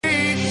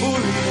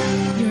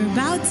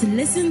about to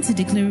listen to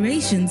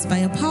declarations by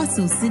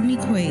Apostle Sydney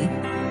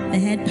Quaye, the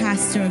head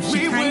pastor of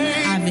Shekinah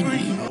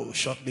Avenue. I will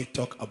shortly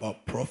talk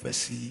about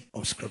prophecy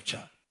of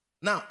scripture.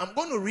 Now, I'm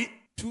going to read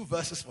 2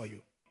 verses for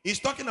you. He's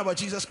talking about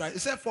Jesus Christ. He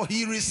said, for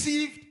he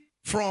received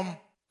from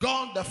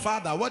God the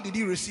Father. What did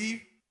he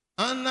receive?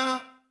 Honor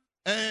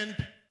and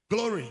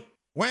glory.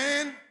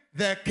 When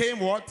there came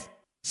what?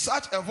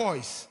 Such a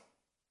voice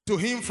to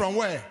him from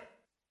where?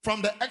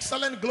 From the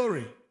excellent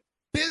glory.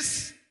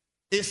 This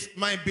is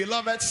my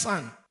beloved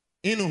Son,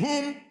 in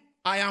whom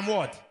I am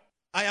what?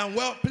 I am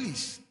well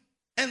pleased.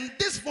 And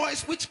this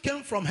voice which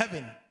came from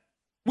heaven,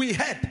 we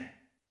heard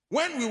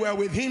when we were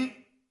with him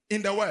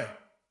in the where?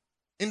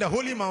 In the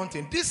holy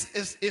mountain. This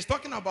is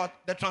talking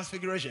about the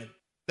transfiguration.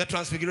 The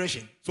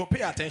transfiguration. So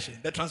pay attention.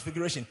 The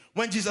transfiguration.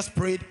 When Jesus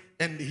prayed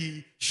and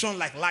he shone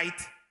like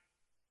light,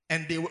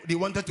 and they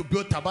wanted to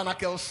build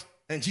tabernacles,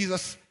 and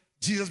Jesus,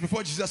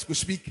 before Jesus could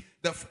speak,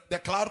 the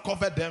cloud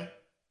covered them.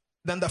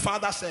 Then the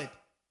Father said,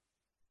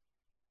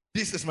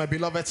 this is my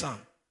beloved Son.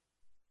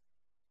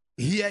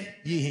 Hear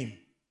ye him.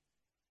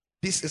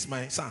 This is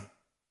my Son.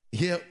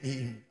 Hear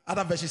him.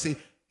 Other versions say,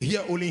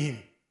 hear only him.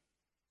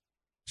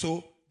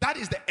 So that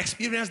is the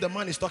experience the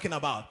man is talking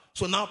about.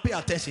 So now pay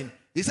attention.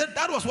 He said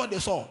that was what they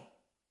saw.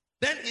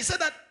 Then he said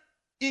that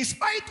in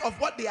spite of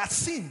what they had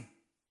seen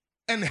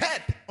and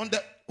heard on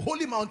the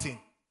holy mountain,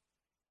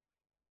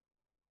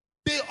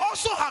 they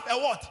also have a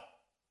what?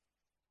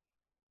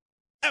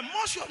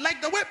 Emotion,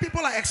 like the way people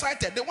are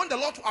excited. They want the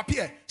Lord to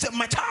appear. Say,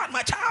 my child,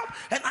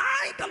 and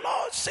I, the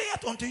Lord, say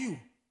it unto you.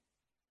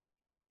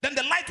 Then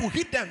the light will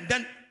hit them.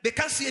 Then they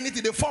can't see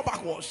anything. They fall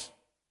backwards.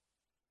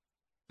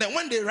 Then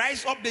when they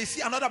rise up, they see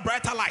another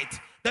brighter light.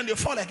 Then they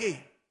fall again.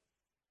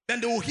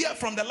 Then they will hear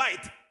from the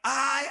light,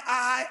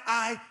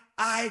 I,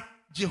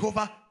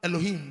 Jehovah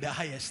Elohim, the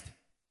highest.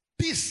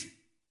 This,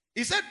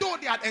 he said, though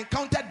they had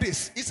encountered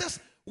this, he says,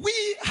 we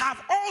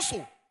have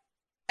also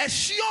a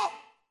sure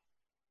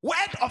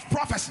word of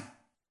prophecy,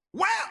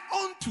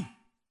 whereunto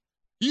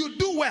you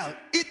do well.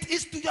 It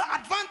is to your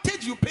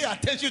advantage you pay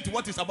attention to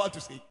what he's about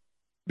to say.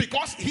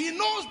 Because he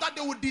knows that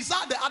they will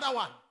desire the other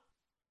one.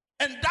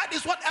 And that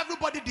is what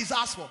everybody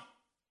desires for.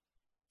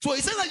 So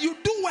he says that you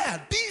do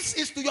well. This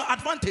is to your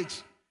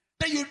advantage.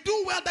 That you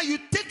do well, that you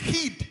take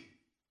heed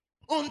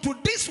unto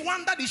this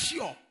one that is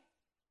sure.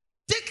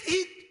 Take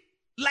heed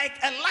like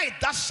a light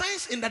that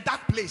shines in the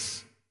dark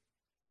place.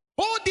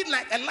 Hold it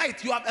like a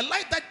light. You have a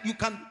light that you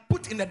can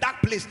put in a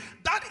dark place.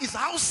 That is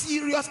how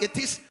serious it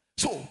is.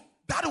 So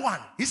that one,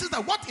 he says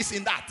that what is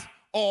in that,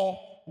 or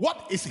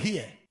what is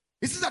here?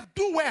 He says that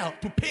do well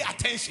to pay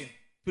attention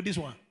to this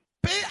one.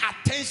 Pay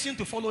attention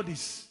to follow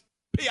this.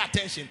 Pay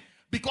attention.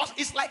 Because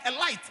it's like a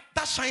light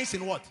that shines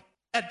in what?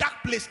 A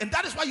dark place. And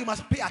that is why you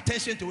must pay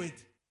attention to it.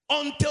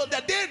 Until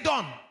the day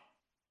dawn.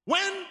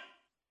 When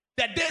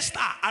the day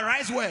star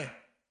arises where?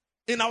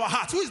 In our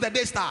hearts. Who is the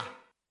day star?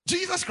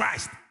 Jesus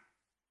Christ.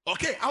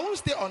 Okay, I won't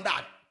stay on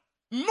that.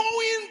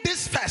 Knowing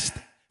this first,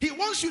 he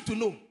wants you to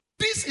know.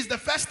 This is the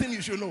first thing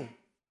you should know.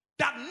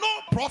 That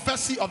no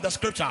prophecy of the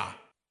scripture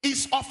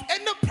is of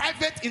any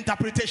private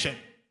interpretation.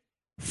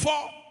 For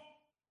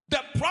the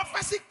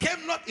prophecy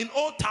came not in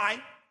old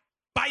time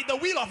by the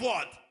will of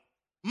what?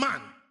 Man.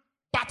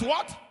 But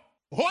what?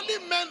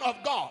 Holy men of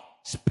God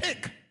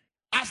spake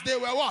as they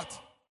were what?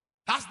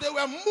 As they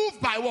were moved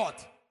by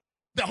what?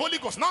 The Holy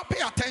Ghost. Now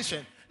pay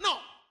attention. Now,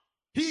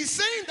 he is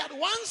saying that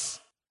once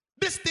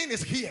this thing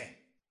is here,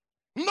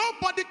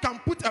 nobody can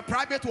put a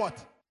private what?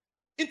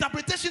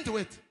 Interpretation to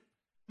it.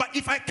 But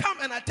if I come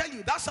and I tell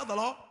you, that's how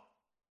the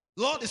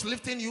Lord is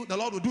lifting you, the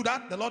Lord will do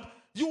that,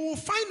 you will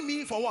find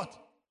me for what?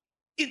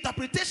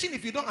 Interpretation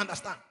if you don't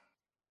understand.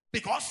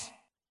 Because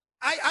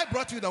I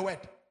brought you the word.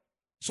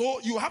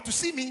 So you have to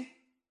see me.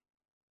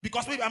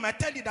 Because maybe I might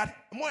tell you that,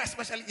 more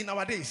especially in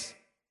our days,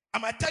 I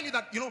might tell you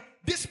that,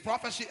 this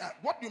prophecy,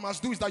 what you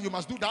must do is that you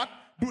must do that,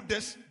 do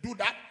this, do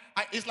that.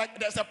 It's like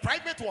there's a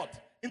private what?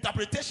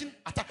 Interpretation.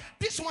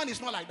 This one is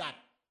not like that.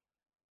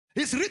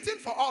 It's written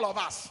for all of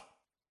us.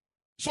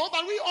 So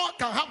that we all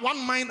can have one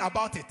mind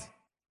about it.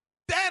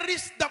 There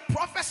is the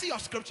prophecy of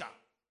scripture.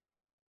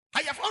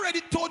 I have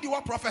already told you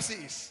what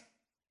prophecy is.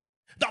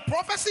 The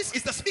prophecies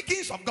is the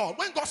speakings of God.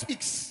 When God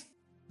speaks,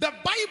 the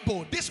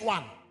Bible, this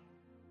one,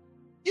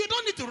 you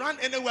don't need to run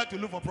anywhere to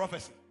look for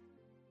prophecy.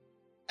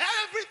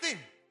 Everything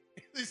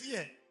is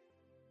here.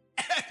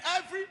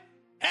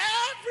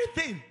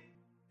 Everything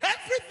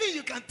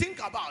you can think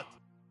about,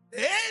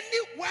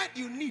 any word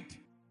you need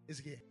is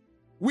here.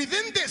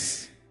 Within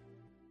this,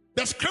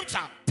 the scripture,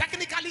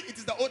 technically it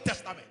is the Old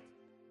Testament.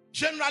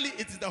 Generally,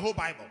 it is the whole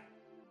Bible.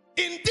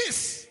 In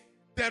this,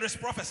 there is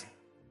prophecy.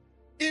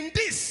 In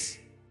this,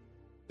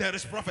 there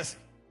is prophecy.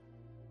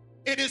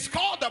 It is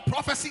called the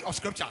prophecy of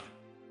scripture.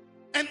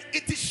 And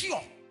it is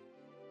sure.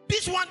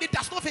 This one, it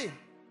does not fail.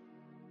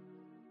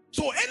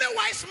 So any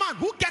wise man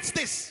who gets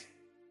this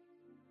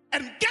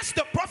and gets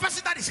the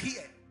prophecy that is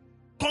here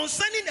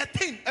concerning a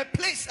thing, a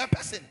place, a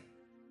person,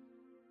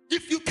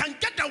 if you can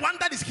get the one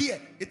that is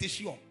here, it is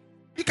sure.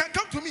 You can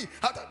come to me.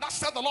 That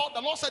said the Lord.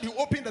 The Lord said He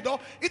opened the door.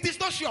 It is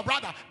not sure,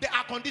 brother. There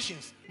are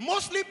conditions.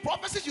 Mostly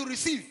prophecies you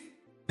receive,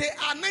 they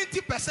are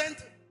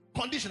 90%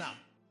 conditional.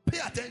 Pay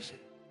attention.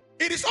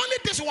 It is only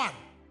this one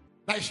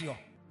that is sure.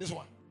 This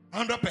one.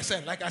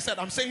 100%. Like I said,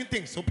 I'm saying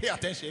things, so pay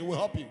attention. It will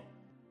help you.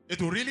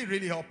 It will really,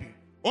 really help you.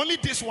 Only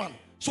this one.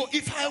 So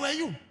if I were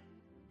you,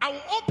 I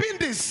will open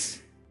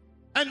this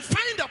and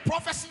find the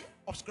prophecy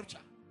of Scripture.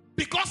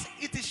 Because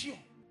it is sure.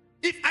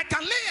 If I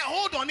can lay a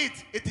hold on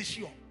it, it is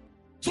sure.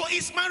 So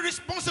it's my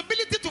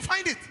responsibility to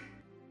find it.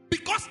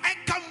 Because I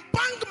can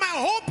bank my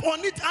hope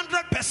on it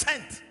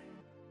 100%.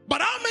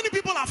 But how many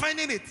people are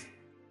finding it?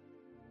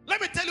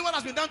 Let me tell you what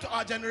has been done to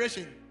our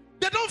generation.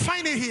 They don't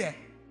find it here.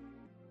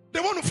 They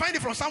want to find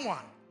it from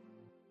someone.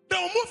 They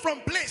will move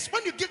from place.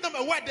 When you give them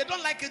a word, they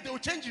don't like it, they will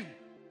change you.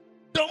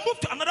 They will move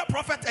to another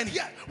prophet and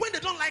hear. When they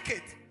don't like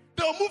it,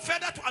 they will move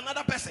further to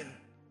another person.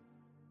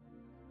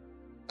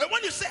 And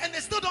when you say, and they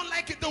still don't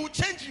like it, they will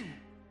change you.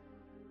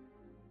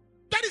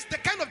 That is the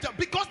kind of job,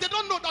 because they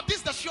don't know that this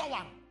is the sure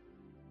one.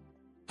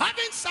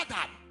 Having said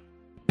that,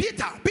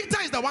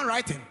 Peter is the one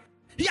writing.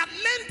 He had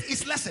learned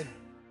his lesson.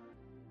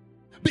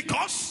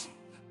 Because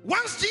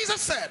once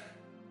Jesus said,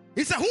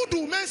 He said, who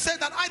do men say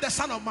that I, the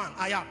Son of Man,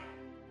 I am?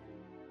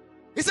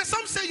 He said,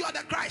 some say you are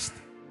the Christ.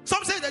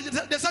 Some say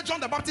they said John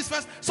the Baptist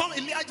first. Some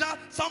Elijah,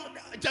 some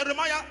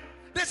Jeremiah.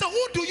 They said,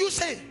 who do you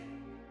say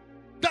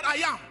that I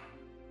am?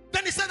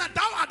 Then he said that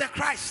thou art the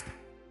Christ,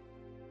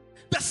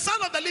 the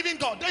Son of the living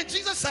God. Then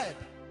Jesus said,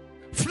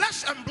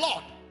 flesh and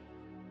blood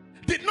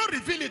did not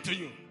reveal it to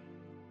you.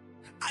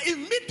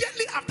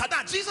 Immediately after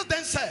that, Jesus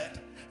then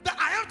said that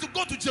I have to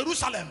go to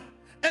Jerusalem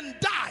and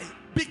die,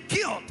 be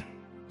killed.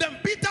 Then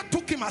Peter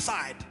took him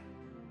aside.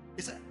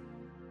 He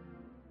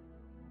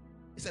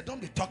said,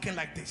 don't be talking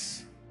like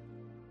this.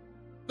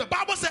 The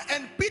Bible said,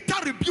 and Peter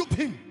rebuked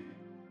him.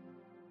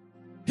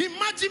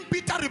 Imagine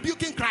Peter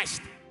rebuking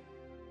Christ.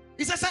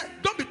 He said,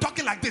 don't be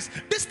talking like this.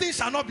 This thing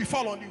shall not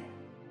befall on you.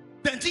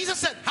 Then Jesus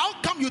said,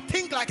 how come you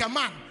think like a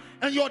man,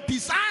 and your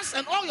desires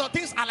and all your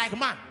things are like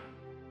man?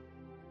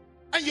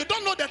 And you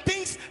don't know the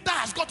things that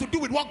has got to do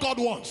with what God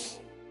wants.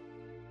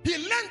 He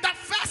learned that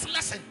first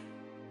lesson.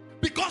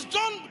 Because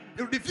John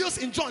reveals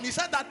in John, he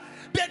said that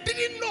they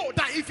didn't know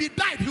that if he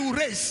died, he will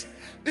raise.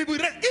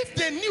 If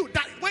they knew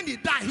that when he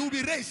died, he will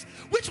be raised,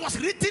 which was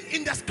written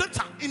in the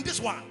scripture, in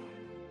this one.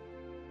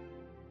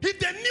 If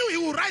they knew he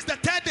would rise the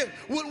third day,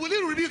 will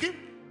he rebuke him?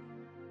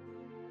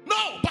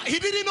 No, but he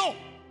didn't know.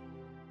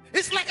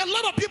 It's like a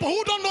lot of people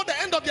who don't know the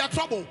end of their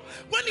trouble.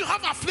 When you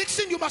have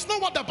affliction, you must know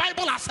what the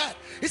Bible has said.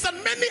 It said,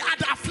 many are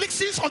the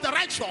afflictions of the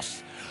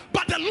righteous,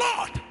 but the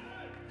Lord,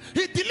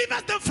 He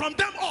delivers them from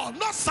them all,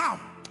 not some.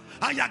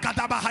 When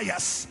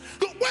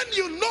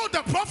you know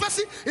the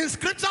prophecy in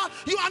scripture,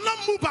 you are not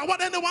moved by what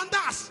anyone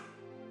does.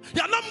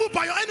 You are not moved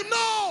by your enemy.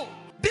 No,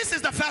 this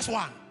is the first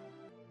one.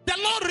 The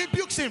Lord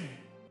rebukes him.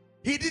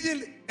 He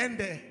didn't end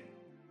there.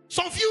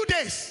 Some few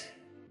days,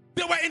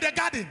 they were in the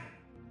garden.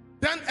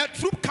 Then a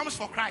troop comes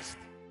for Christ.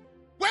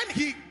 When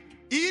he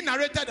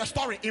narrated the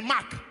story in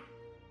Mark,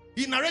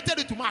 he narrated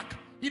it to Mark.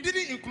 He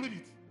didn't include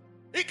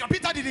it.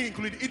 Peter didn't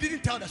include it. He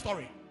didn't tell the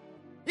story.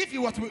 If he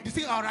was to, you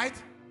think, all right?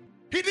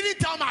 He didn't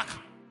tell Mark.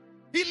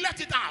 He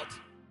left it out.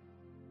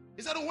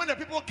 He said when the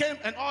people came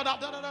and all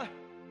that,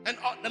 and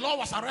the Lord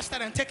was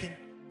arrested and taken.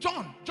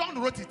 John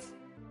wrote it.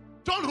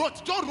 John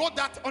wrote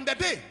that on the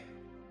day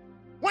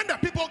when the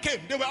people came,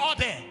 they were all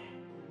there.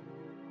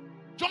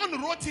 John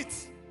wrote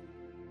it.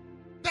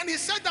 Then he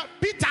said that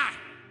Peter,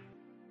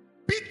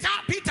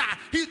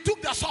 he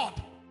took the sword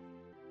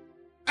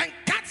and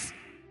cut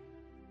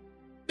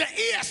the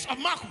ears of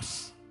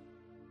Marcus.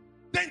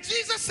 Then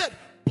Jesus said,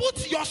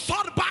 put your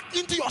sword back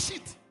into your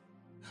seat.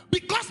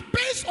 Because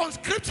based on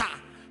scripture,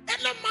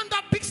 any man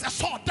that picks a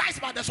sword dies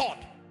by the sword.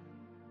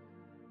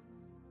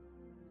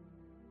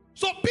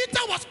 So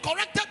Peter was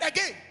corrected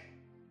again.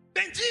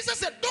 Then Jesus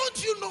said,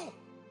 don't you know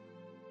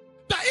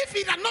that if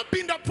it had not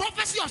been the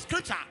prophecy of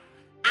scripture,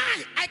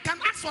 I can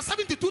ask for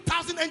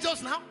 72,000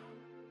 angels now?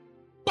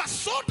 But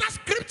so that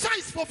scripture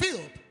is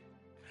fulfilled,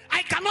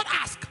 I cannot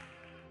ask.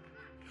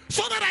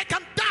 So that I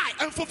can die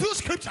and fulfill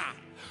scripture.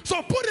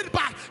 So put it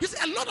back. You see,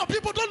 a lot of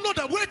people don't know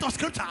the weight of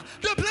scripture.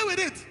 They play with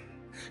it.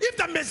 If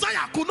the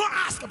Messiah could not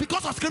ask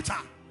because of scripture.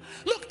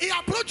 Look, he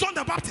approached John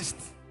the Baptist.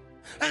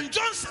 And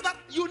John said that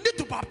you need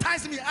to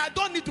baptize me. I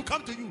don't need to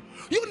come to you.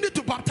 You need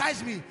to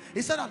baptize me.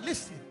 He said that,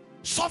 listen,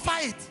 suffer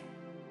it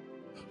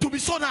to be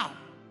so now.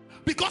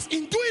 Because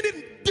in doing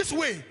it this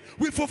way,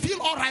 we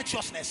fulfill all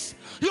righteousness.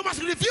 You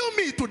must reveal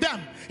me to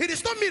them. It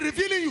is not me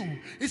revealing you.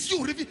 It's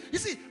you. You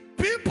see,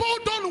 people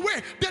don't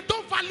wait. They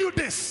don't value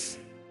this.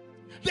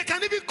 They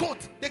can even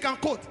quote. They can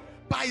quote,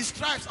 by his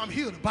stripes I'm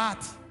healed.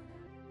 But.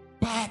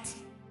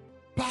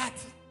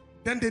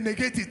 Then they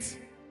negate it.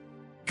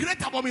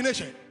 Great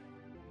abomination.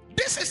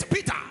 This is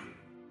Peter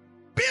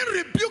being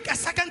rebuked a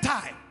second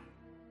time.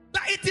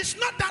 That it is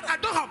not that I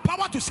don't have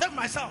power to save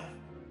myself.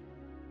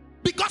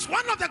 Because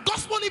one of the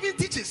gospel even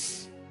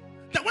teaches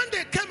that when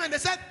they came and they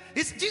said,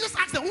 Jesus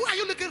asked them, who are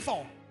you looking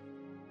for?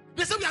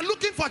 They said, we are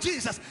looking for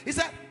Jesus. He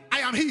said, I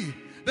am he.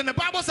 Then the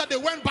Bible said they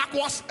went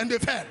backwards and they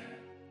fell.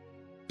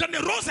 Then they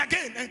rose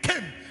again and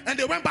came and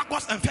they went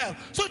backwards and fell.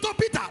 So he told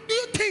Peter, do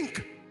you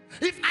think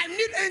if I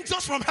need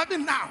angels from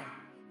heaven now,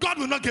 God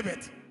will not give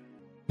it?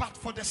 But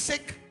for the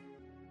sake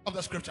of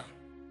the scripture.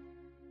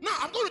 Now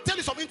I'm going to tell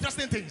you some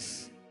interesting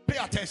things. Pay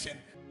attention.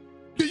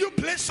 Do you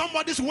place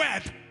somebody's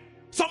word?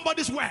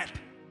 Somebody's word.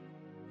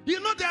 You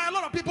know, there are a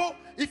lot of people,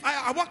 if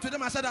I walk to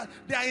them and say that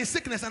they are in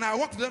sickness, and I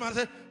walk to them and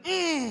say,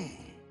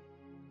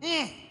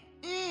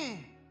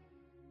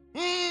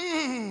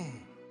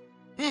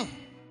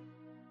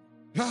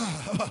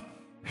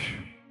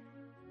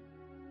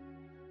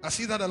 I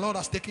see that the Lord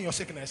has taken your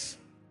sickness.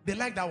 They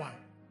like that one.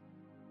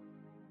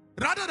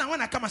 Rather than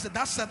when I come and say,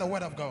 that said the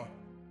word of God.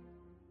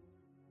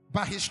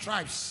 By his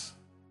stripes,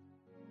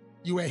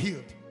 you were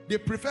healed. They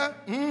prefer,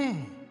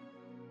 Hey.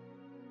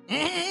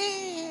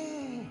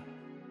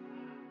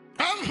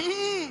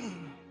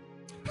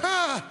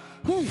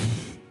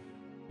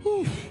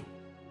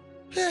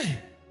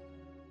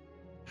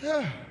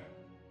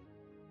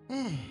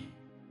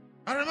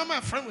 I remember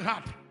a friend we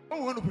had. When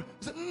we went to pray,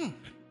 he said,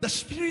 the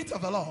Spirit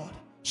of the Lord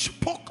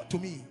spoke to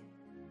me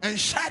and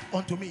said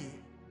unto me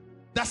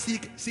that she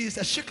is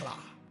a shickler.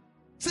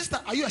 Sister,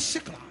 are you a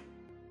shickler?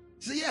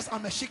 She said, yes,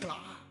 I'm a shickler.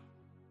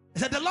 He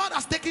said, the Lord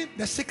has taken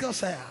the sickle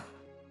cell.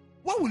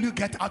 What will you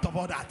get out of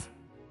all that?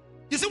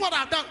 You see what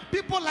I've done?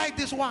 People like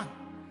this one.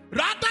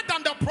 Rather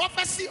than the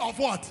prophecy of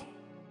what?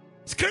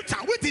 Scripture,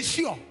 which is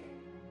sure.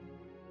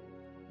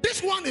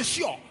 This one is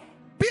sure.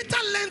 Peter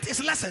learned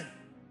his lesson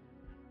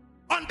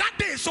on that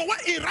day. So when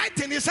he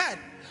writing, he said,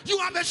 you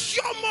have a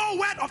sure more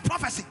word of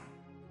prophecy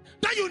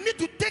that you need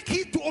to take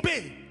heed to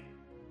obey.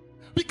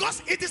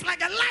 Because it is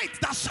like a light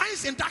that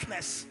shines in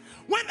darkness.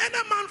 When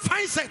any man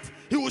finds it,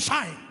 he will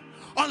shine.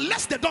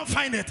 Unless they don't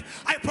find it,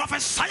 I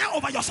prophesy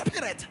over your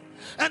spirit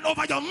and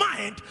over your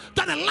mind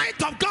that the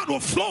light of God will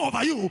flow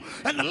over you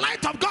and the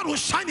light of God will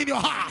shine in your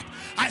heart.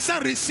 I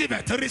said receive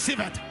it, receive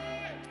it.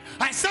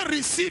 I said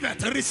receive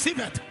it, receive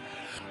it.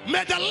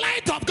 May the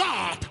light of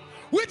God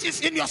which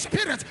is in your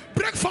spirit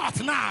break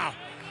forth now.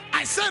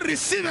 I said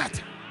receive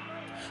it.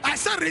 I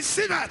said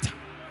receive it.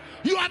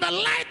 You are the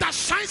light that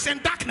shines in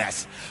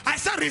darkness. I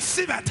said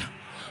receive it.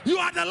 You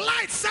are the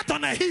light set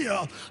on a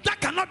hill that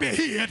cannot be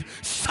hid.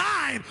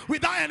 Shine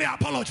without any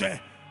apology.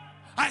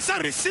 I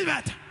said receive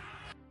it.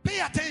 Pay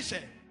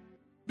attention,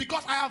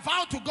 because I have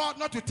vowed to God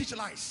not to teach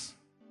lies.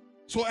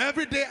 So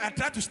every day I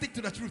try to stick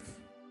to the truth.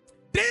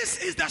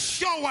 This is the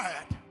sure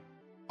word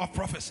of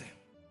prophecy.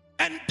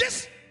 And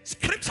this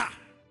scripture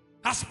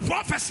has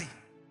prophecy.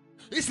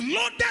 It's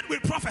loaded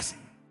with prophecy.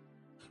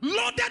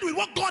 Loaded with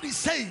what God is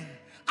saying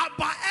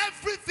about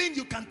everything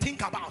you can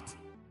think about.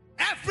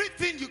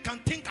 Everything you can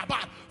think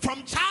about,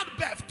 from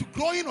childbirth to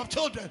growing of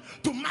children,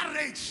 to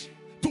marriage,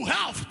 to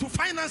health, to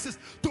finances,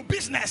 to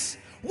business.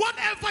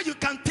 Whatever you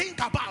can think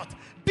about,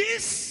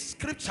 this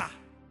scripture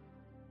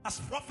has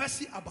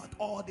prophecy about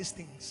all these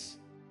things.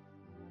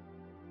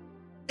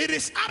 It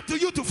is up to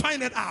you to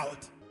find it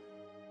out.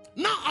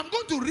 Now I'm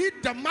going to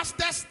read the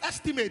master's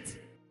estimate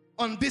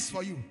on this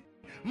for you.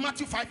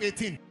 Matthew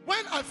 5:18.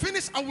 When I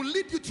finish, I will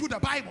lead you through the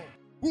Bible.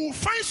 We will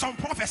find some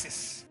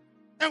prophecies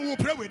and we'll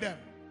pray with them.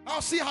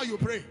 I'll see how you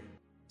pray.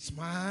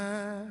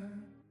 Smile.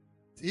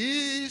 It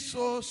is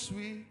so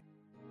sweet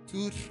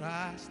to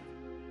trust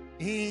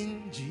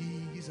in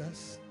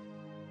Jesus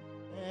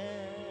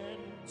and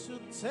to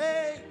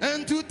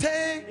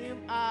take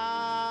him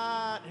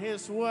at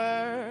his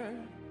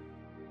word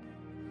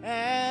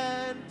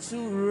and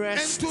to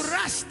rest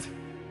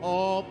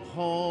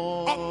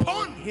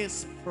upon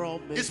his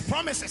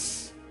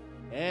promises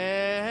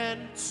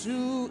and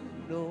to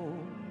know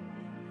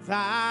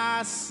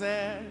that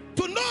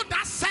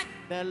said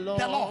the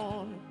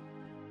Lord.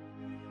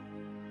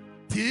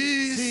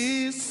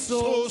 Tis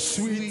so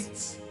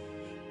sweet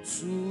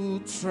to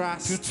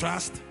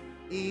trust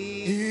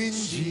in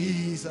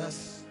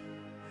Jesus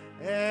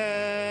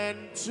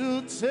and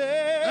to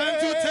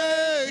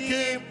take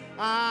him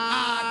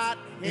at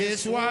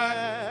his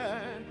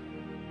word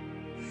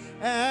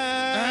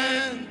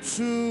and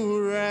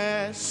to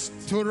rest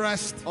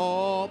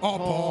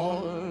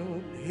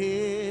upon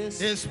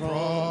his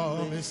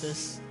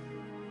promises.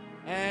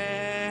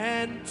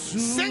 And to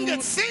sing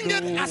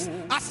it as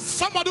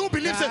somebody who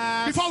believes it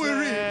before we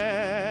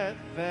read.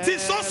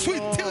 Tis so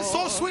sweet, tis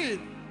so sweet.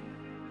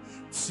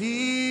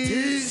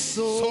 Tis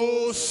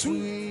so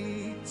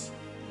sweet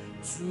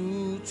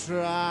to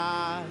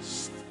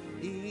trust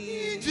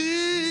in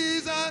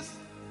Jesus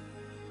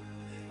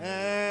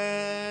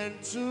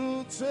and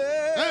to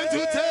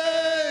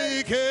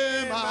take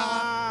him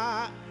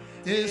at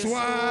his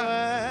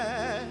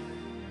word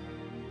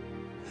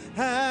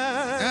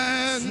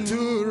and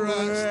to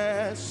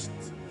rest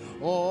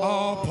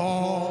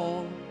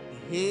upon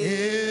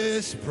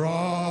his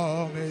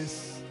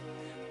promise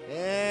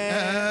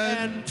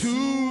and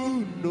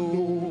to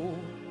know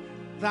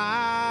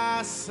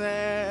that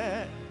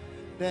said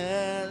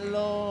the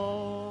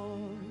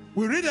Lord.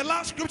 We read the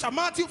last scripture,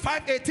 Matthew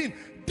 5:18.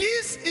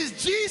 This is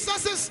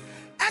Jesus'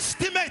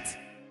 estimate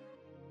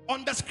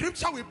on the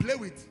scripture we play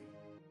with.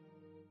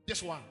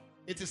 This one,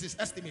 it is his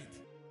estimate.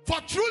 For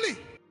truly,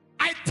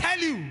 I tell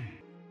you,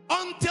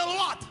 until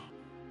what?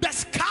 The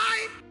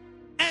sky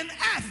and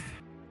earth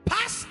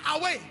pass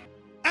away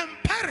and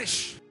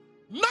perish,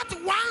 not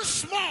one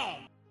small,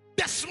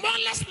 the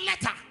smallest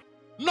letter,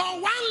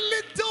 nor one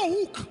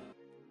little hook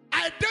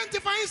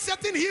identifying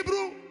certain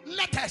Hebrew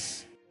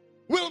letters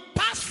will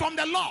pass from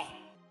the law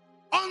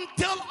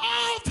until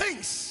all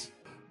things.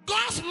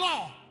 God's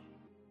law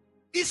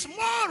is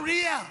more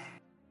real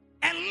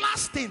and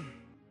lasting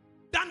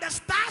than the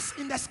stars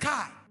in the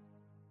sky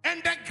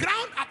and the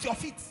ground at your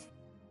feet.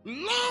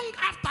 Long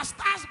after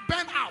stars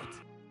burn out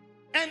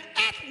and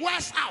earth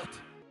wears out,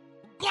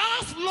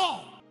 God's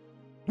law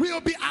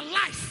will be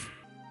alive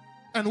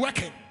and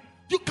working.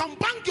 You can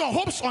bank your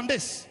hopes on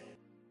this,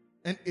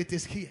 and it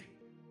is here.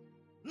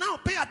 Now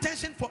pay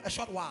attention for a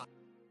short while.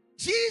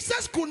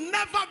 Jesus could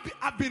never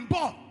have been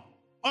born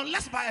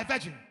unless by a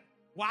virgin.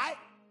 Why?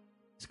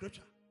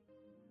 Scripture.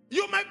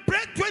 You may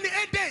pray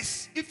 28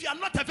 days if you are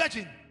not a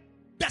virgin.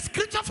 The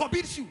scripture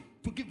forbids you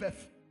to give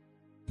birth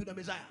to the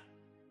Messiah.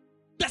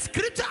 The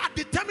scripture had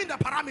determined the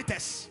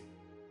parameters.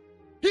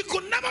 He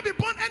could never be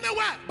born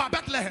anywhere but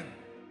Bethlehem.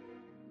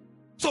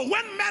 So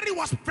when Mary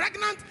was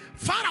pregnant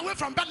far away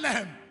from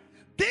Bethlehem,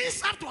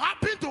 things have to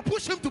happen to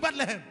push him to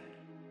Bethlehem,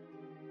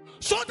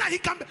 so that he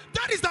can.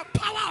 That is the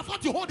power of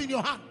what you hold in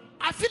your hand.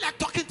 I feel like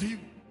talking to you,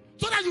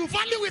 so that you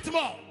value it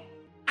more.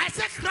 I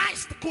said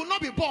Christ could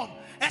not be born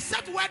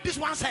except where this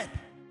one said.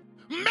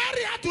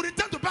 Mary had to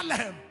return to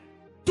Bethlehem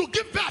to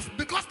give birth,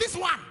 because this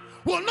one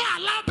will not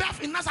allow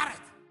birth in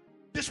Nazareth.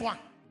 This one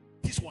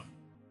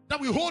that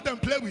we hold and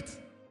play with.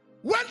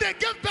 When they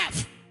gave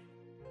birth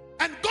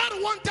and God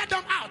wanted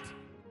them out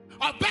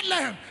of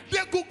Bethlehem, they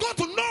could go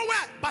to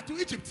nowhere but to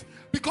Egypt,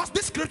 because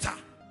this scripture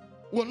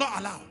will not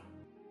allow.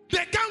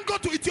 They can't go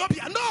to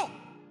Ethiopia. No.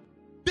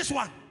 This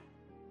one,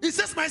 he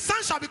says, my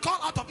son shall be called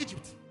out of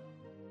Egypt.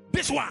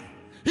 This one,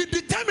 he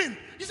determined.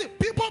 You see,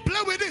 people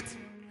play with it,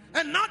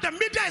 and now the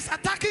media is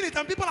attacking it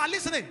and people are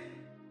listening.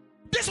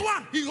 This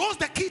one, he holds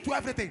the key to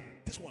everything.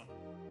 This one.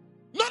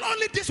 Not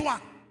only this one,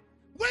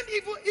 when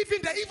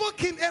even the evil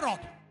king Herod,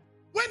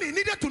 when he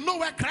needed to know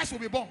where Christ will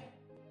be born,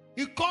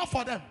 he called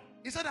for them.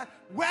 He said that,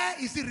 where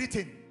is it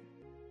written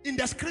in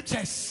the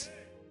scriptures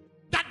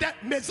that the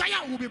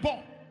Messiah will be born?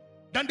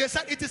 Then they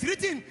said, it is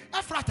written,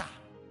 Ephrata.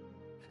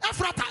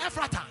 Ephrata,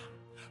 Ephrata.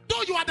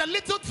 Though you are the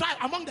little tribe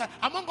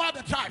among all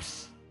the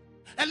tribes,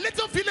 a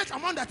little village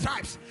among the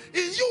tribes,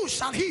 in you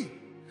shall he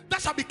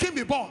that shall be king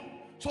be born.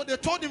 So they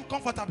told him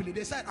comfortably.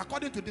 They said,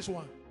 according to this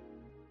one,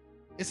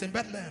 it's in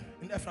Bethlehem,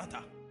 in Ephrata.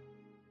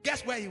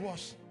 Guess where he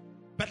was?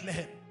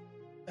 Bethlehem,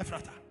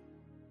 Ephrata.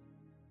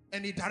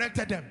 And he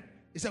directed them.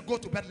 He said, go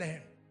to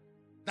Bethlehem.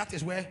 That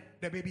is where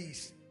the baby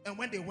is. And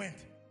when they went,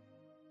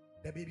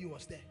 the baby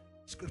was there.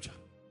 Scripture.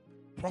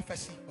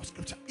 Prophecy of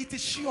scripture. It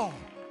is sure.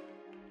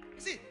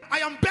 See, I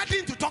am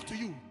begging to talk to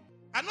you.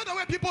 I know the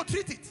way people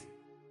treat it.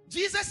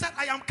 Jesus said,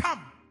 I am come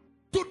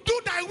to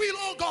do thy will,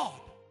 O God.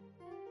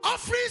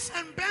 Offerings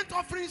and burnt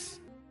offerings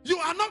you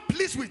are not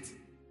pleased with,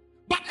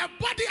 but a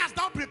body has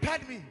thou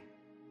prepared me.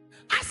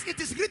 As it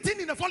is written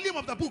in the volume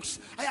of the books,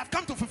 I have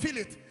come to fulfill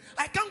it.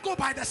 I can't go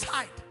by the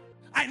side.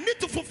 I need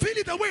to fulfill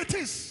it the way it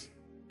is.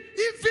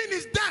 Even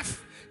his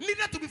death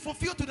needed to be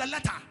fulfilled to the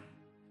letter.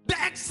 The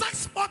exact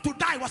spot to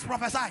die was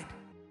prophesied.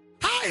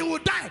 How he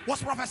would die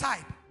was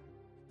prophesied.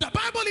 The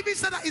Bible even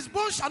said that his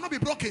bones shall not be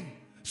broken.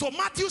 So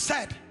Matthew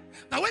said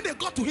that when they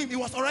got to him, he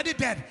was already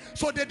dead.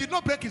 So they did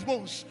not break his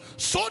bones,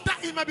 so that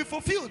it might be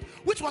fulfilled,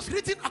 which was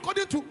written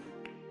according to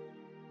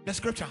the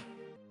scripture.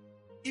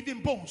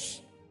 Even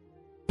bones.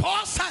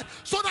 Paul said,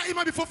 so that it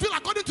might be fulfilled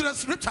according to the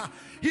scripture,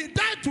 he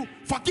died to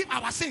forgive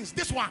our sins.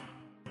 This one,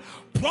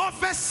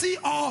 prophecy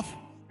of,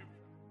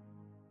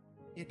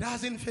 it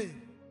doesn't fail.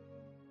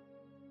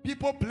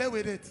 People play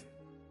with it.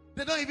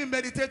 They don't even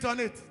meditate on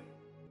it.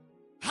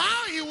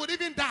 How he would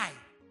even die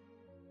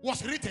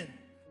was written.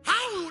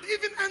 How he would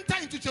even enter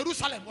into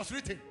Jerusalem was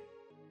written.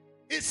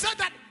 It said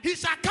that he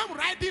shall come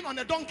riding on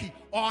a donkey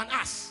or an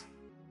ass.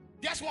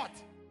 Guess what?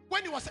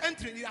 When he was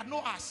entering, he had no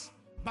ass.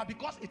 But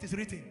because it is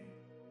written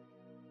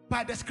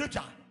by the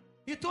scripture,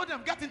 he told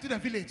them, get into the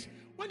village.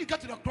 When you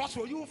get to the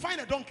crossroad, you will find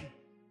a donkey.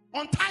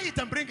 Untie it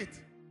and bring it.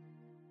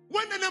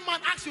 When any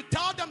man asks you,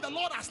 tell them the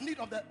Lord has need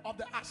of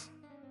the ass.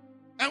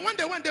 And when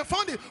they went, they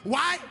found it.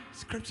 Why?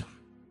 Scripture.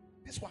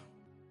 This one.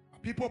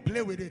 People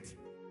play with it.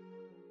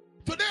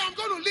 Today I'm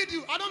going to lead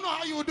you. I don't know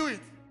how you will do it.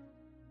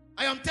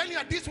 I am telling you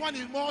that this one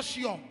is more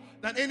sure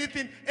than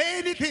anything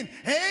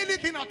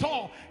at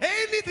all.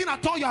 Anything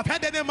at all you have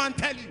heard any man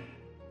tell you.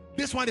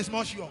 This one is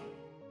more sure.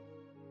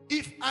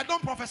 If I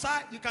don't prophesy,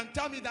 you can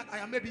tell me that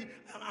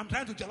I'm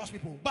trying to jealous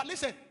people. But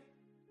listen,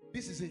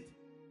 this is it.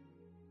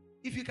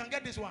 If you can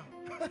get this one,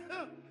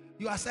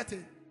 you are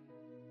certain.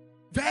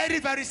 Very,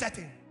 very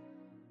certain.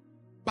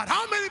 But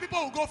how many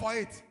people will go for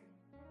it?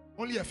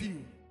 Only a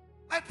few.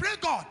 I pray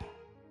God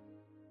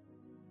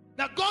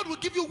that God will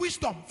give you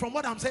wisdom from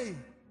what I'm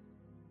saying.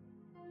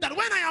 That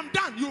when I am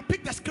done, you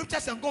pick the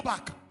scriptures and go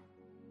back.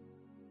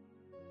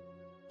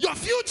 Your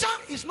future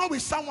is not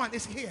with someone,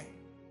 it's here.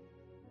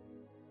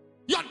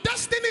 Your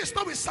destiny is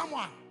not with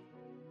someone.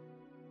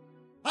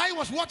 I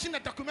was watching a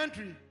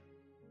documentary,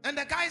 and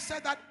the guy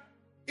said that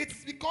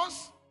it's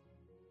because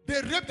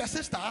they raped the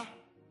sister.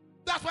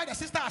 That's why the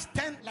sister has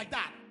turned like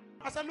that.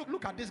 I said,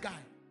 look at this guy.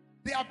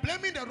 They are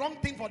blaming the wrong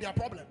thing for their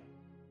problem.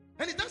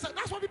 And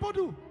that's what people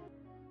do.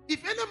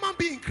 If any man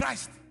be in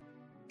Christ,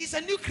 he's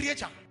a new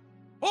creature.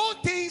 All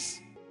things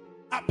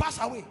are passed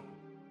away.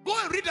 Go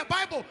and read the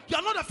Bible. You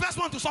are not the first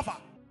one to suffer.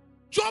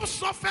 Job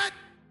suffered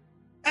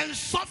and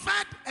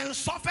suffered and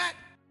suffered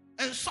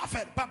and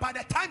suffered. But by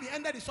the time he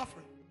ended his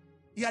suffering,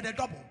 he had a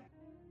double.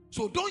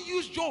 So don't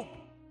use Job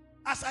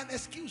as an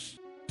excuse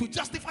to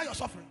justify your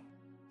suffering.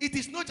 It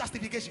is no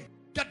justification.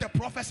 Get the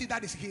prophecy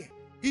that is here.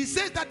 He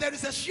says that there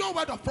is a sure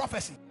word of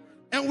prophecy.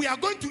 And we are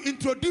going to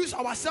introduce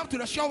ourselves to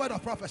the sure word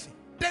of prophecy.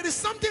 There is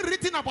something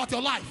written about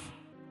your life.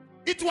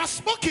 It was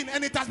spoken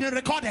and it has been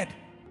recorded.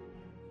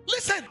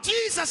 Listen,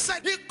 Jesus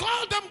said he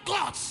called them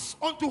gods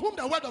unto whom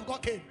the word of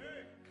God came.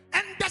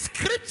 And the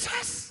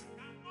scriptures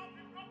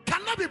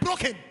cannot be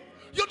broken.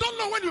 You don't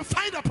know when you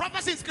find a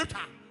prophecy in scripture.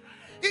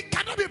 It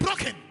cannot be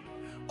broken.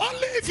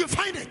 Only if you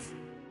find it.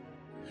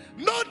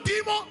 No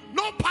demon,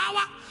 no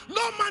power,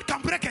 no man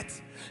can break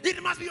it.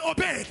 It must be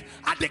obeyed.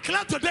 I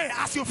declare today,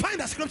 as you find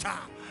the scripture,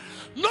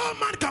 no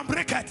man can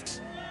break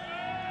it.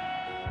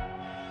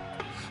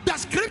 The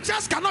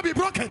scriptures cannot be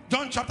broken.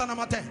 John chapter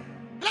number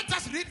 10. Let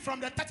us read from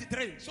the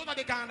 33 so that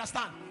they can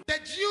understand. The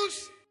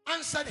Jews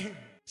answered him,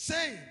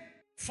 saying,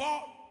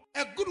 for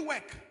a good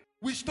work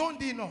we stone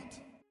thee not,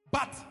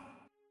 but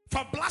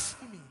for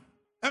blasphemy,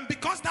 and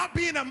because thou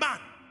being a man,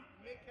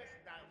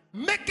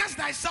 makest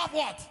thyself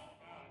what?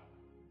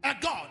 A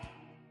God.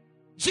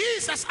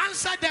 Jesus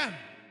answered them.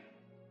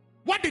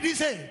 What did he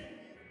say?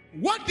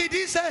 What did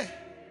he say?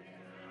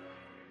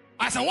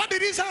 I said, what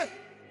did he say?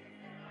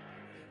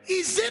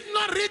 Is it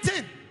not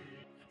written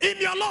in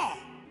your law?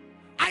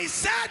 I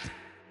said,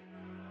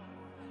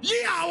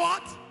 ye are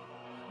what?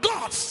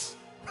 Gods.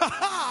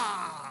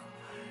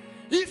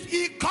 If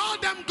he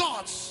called them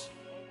gods,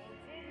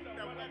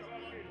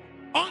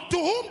 unto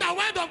whom the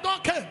word of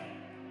God came,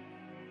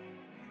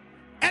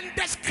 and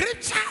the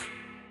scripture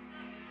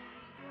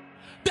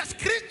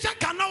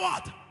cannot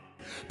what?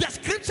 The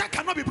scripture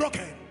cannot be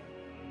broken.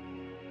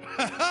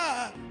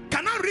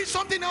 Can I read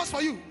something else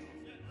for you?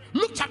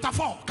 Luke chapter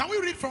 4. Can we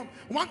read from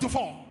 1 to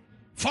 4?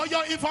 For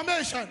your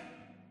information,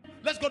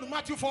 let's go to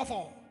Matthew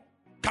 4:4.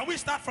 Can we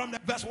start from the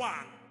verse 1?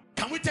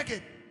 Can we take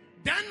it?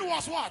 Then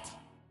was what?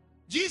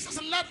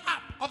 Jesus led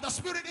up of the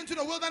spirit into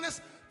the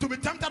wilderness to be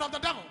tempted of the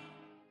devil.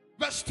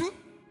 Verse 2.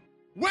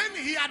 When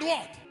he had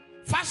what?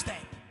 Fasted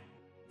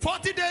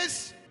 40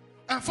 days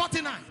and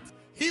 40 nights.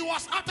 He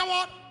was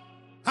afterward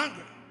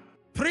hungry.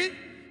 3.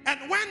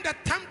 And when the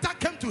tempter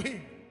came to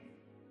him,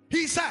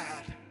 he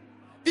said,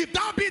 if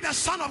thou be the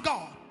Son of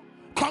God,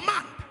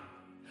 command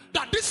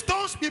that these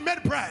stones be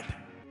made bread.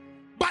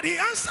 But he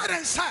answered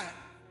and said,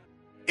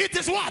 it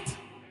is what?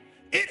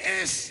 It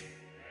is,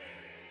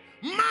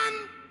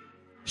 man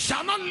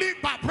shall not live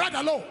by bread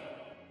alone,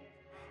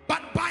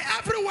 but by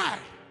every word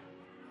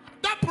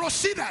that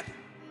proceeded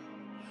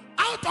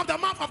out of the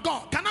mouth of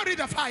God. Can I read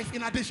the 5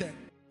 in addition?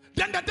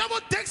 Then the devil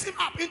takes him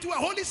up into a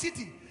holy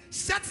city,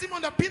 sets him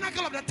on the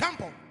pinnacle of the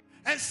temple,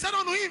 and said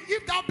unto him,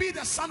 if thou be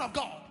the Son of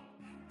God,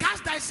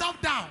 cast thyself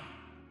down,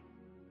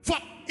 for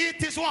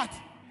it is what?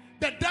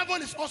 The devil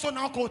is also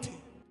now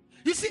quoting.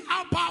 You see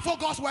how powerful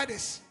God's word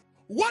is.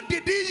 What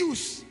did he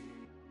use?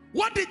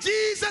 What did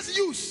Jesus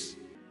use?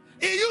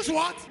 He used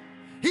what?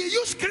 He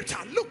used scripture.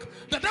 Look,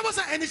 the devil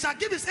said, and he shall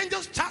give his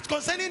angels charge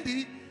concerning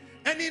thee,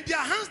 and in their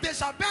hands they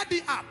shall bear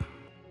thee up,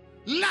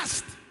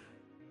 lest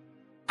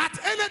at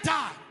any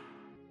time.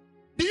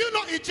 Do you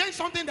know he changed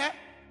something there?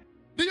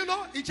 Do you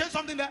know he changed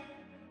something there?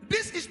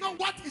 This is not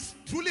what is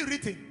truly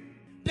written.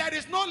 There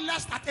is no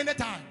lest at any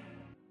time.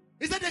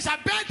 He said, they shall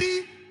bear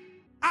thee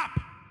up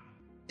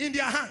in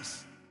their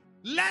hands,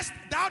 lest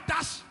thou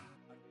dash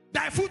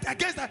thy foot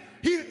against that.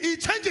 He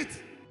changed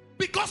it.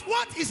 Because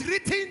what is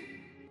written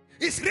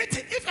is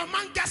written. If a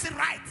man gets it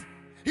right,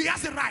 he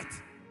has it right.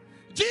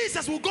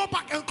 Jesus will go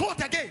back and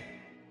quote again.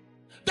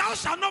 Thou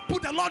shalt not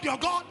put the Lord your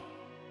God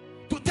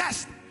to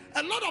test.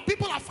 A lot of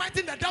people are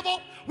fighting the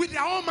devil with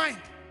their own mind.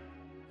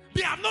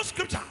 They have no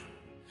scripture.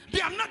 They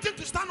have nothing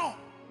to stand on.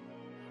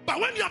 But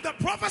when you have the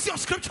prophecy of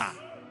scripture,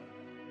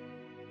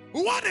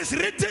 what is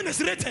written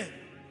is written.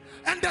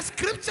 And the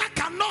scripture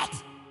cannot.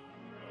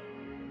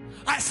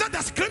 I said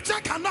the scripture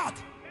cannot.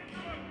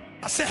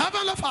 I say,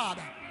 Heavenly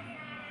Father,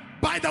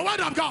 by the word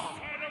of God,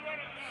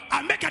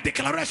 I make a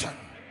declaration.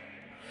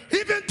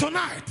 Even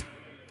tonight,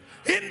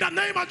 in the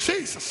name of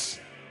Jesus,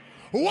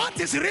 what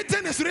is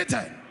written is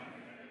written.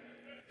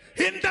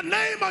 In the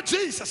name of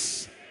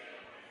Jesus,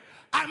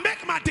 I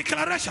make my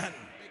declaration.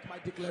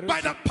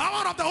 By the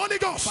power of the Holy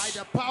Ghost.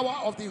 By the power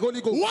of the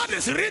Holy Ghost. What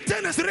is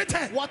written is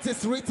written. What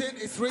is written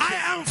is written.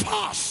 I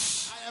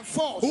enforce. I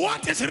enforce.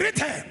 What is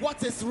written.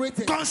 What is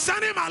written.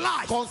 Concerning my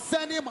life.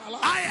 Concerning my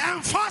life. I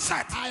enforce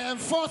it. I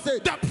enforce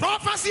it. The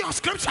prophecy of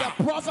scripture.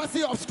 The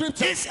prophecy of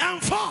scripture is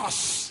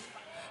enforced.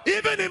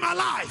 Even in my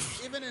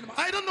life. Even in my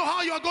I don't know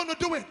how you are going to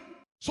do it.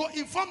 So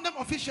inform them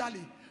officially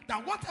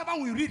that whatever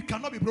we read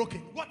cannot be broken.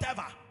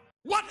 Whatever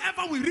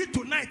we read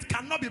tonight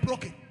cannot be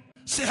broken.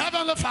 Say,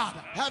 Heavenly Father.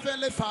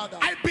 Heavenly Father.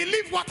 I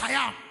believe what I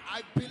am.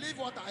 I believe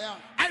what I am.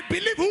 I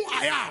believe who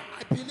I am.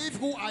 I believe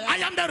who I am. I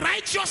am the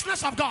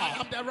righteousness of God. I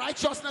am the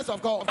righteousness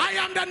of God. I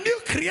am the new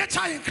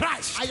creature in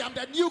Christ. I am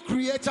the new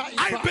creator in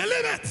Christ. I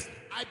believe it.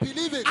 I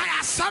believe it. I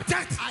accept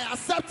it. I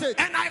accept it.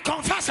 And I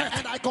confess it.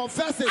 And I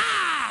confess it.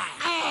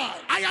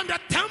 I am the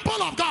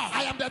temple of God.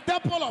 I am the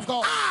temple of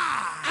God.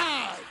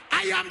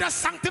 I am the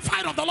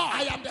sanctified of the Lord.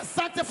 I am the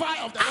sanctified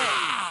of the Lord.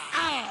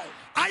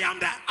 I am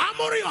the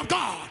armory of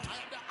God.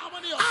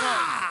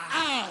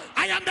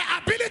 I am the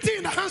ability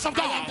in the hands of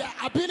God. I am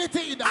the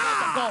ability in the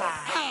hands of God.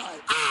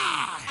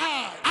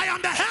 I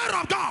am the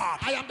hair of God.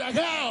 I am the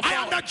hair of God. I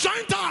am the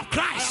jointer of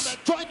Christ. I am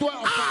the jointer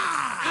of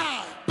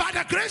Christ. By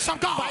the grace of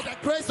God. By the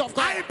grace of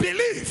God. I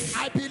believe.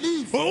 I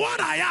believe what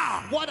I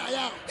am. What I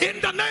am.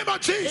 In the name of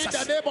Jesus. In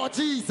the name of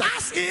Jesus.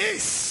 As He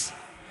is,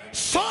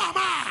 so am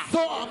I. So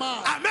am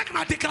I. I make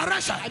my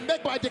declaration. I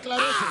make my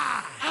declaration.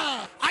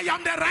 I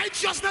am the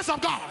righteousness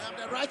of God. I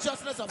am the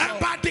righteousness of and God. And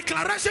by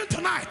declaration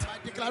tonight. By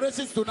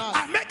declarations tonight.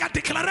 I make a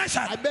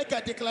declaration. I make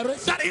a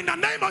declaration. That in the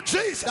name of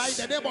Jesus. That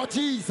in the name of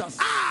Jesus.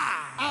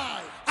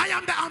 I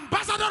am the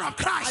ambassador of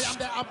Christ. I am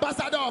the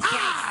ambassador of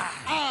Christ.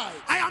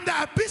 I am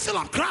the epistle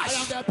of Christ.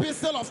 I am the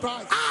epistle of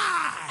Christ.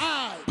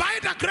 By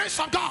the grace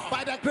of God.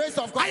 By the grace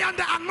of God. I am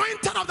the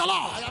anointed of the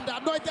Lord. I am the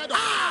anointed of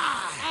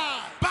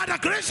God. By the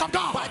grace of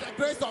God. By the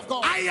grace of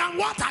God. I am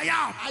what I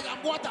am. I am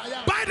what I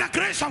am. By the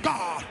grace of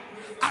God.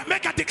 I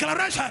make a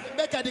declaration.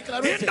 Make a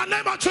declaration. In the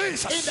name of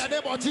Jesus. In the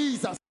name of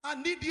Jesus. I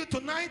need you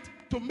tonight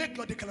to make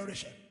your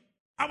declaration.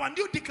 Our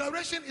new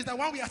declaration is the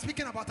one we are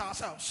speaking about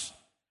ourselves.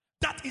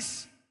 That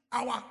is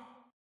our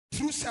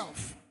true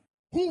self.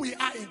 Who we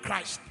are in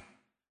Christ.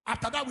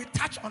 After that we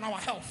touch on our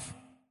health.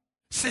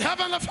 Say,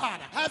 Heavenly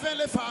Father.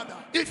 Heavenly Father.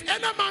 If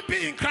any man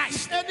be in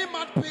Christ. If any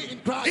man be in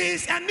Christ. He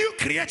is a new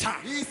creature.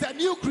 He is a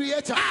new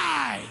creature.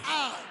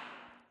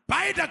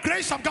 By the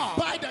grace of God.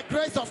 By the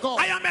grace of God.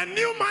 I am a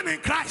new man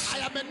in Christ. I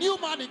am a new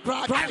man in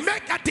Christ. I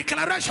make a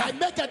declaration. I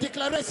make a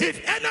declaration.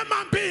 If any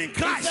man be in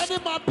Christ. If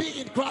any man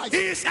be in Christ.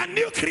 He is a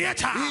new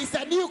creature. He is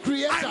a new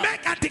creature. I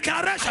make a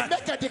declaration. I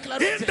make a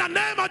declaration. In the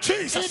name of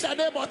Jesus. In the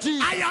name of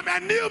Jesus. I am a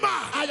new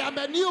man. I am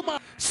a new man.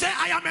 Say,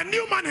 I am a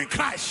new man in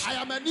Christ. I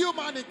am a new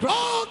man in Christ.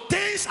 All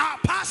things are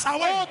passed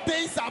away. All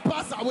things are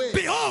passed away.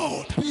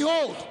 Behold.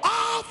 Behold.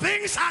 All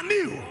things are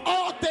new.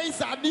 All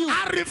things are new.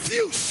 I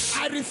refuse.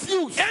 I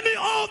refuse. Any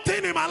old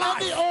thing in my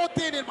life. Any old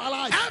thing in my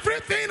life.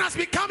 Everything has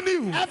become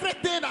new.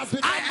 Everything has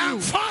become new. I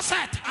enforce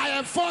it. I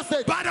enforce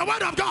it. By the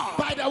word of God.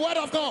 By the word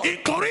of God. In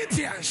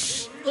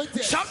Corinthians.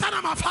 Chapter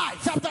number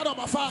 5. Chapter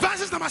number 5.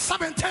 Verses number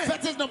 17.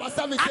 Verses number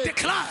 17.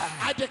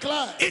 I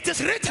declare. It is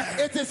written.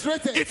 It is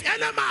written. If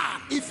any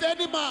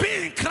man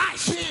be in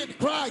Christ.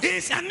 He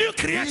is a new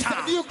creature. He is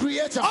a new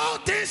creature. All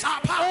things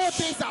are past. All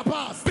things are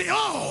past.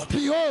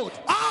 Behold.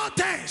 All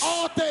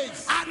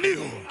things are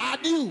new. Are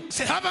new.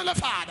 Say, Heavenly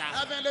Father.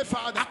 Heavenly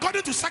Father.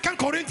 According to 2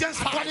 Corinthians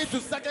 5. According to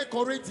 2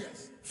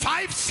 Corinthians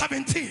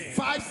 5:17.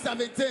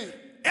 5:17.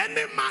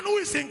 Any man who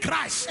is in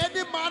Christ.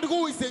 Any man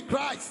who is in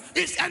Christ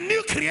is a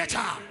new creature.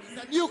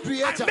 A new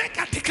creature. I make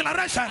a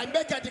declaration. I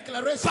make a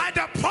declaration. By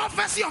the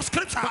prophecy of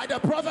Scripture. By the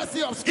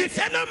prophecy of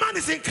Scripture. If any man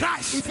is in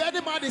Christ. If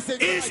any man is in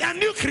Christ. He is a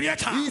new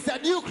creature. He is a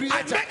new creature.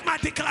 I make my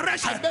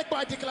declaration. I make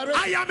my declaration.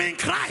 I am in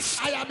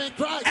Christ. I am in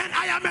Christ. And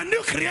I am a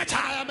new creature.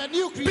 I am a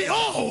new creature.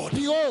 Behold.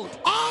 Behold.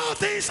 All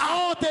things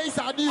are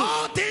new.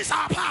 All things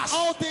are past.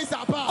 All things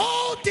are past.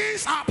 All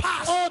things are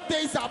past. All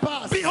things are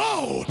past.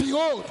 Behold.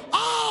 Behold.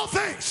 All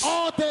things.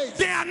 All things.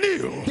 They are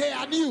new. They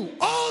are new.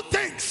 All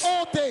things.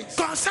 All things.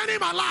 Concerning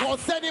my life.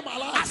 Concerning my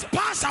life. Has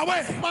passed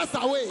away. Pass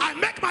away. I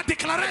make my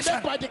declaration. I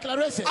make my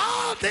declaration.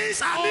 All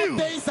things are All new.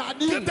 Things are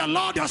new. Give the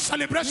Lord your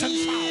celebration.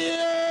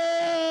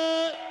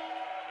 Yeah.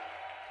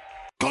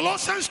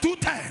 Colossians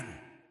 2:10.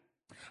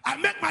 I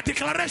make my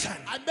declaration.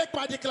 I make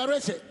my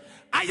declaration.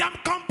 I am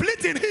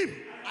complete in Him.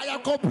 I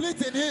am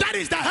complete in Him. That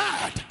is the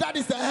head. That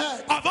is the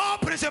head Of all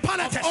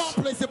principalities. Of all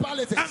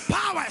principalities. And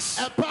powers.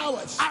 And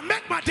powers. I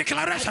make my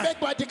declaration. I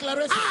make my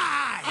declaration.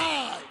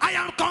 I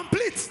am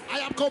complete. I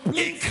am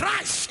complete. In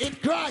Christ. In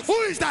Christ.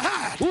 Who is the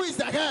head? Who is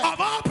the head?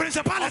 Of all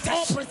principalities. Of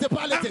all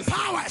principalities. And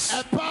powers.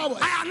 And powers.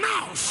 I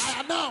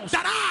announce.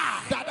 That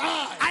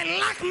I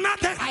lack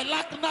nothing. I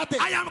lack nothing.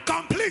 I am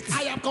complete.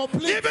 I am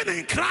complete. Even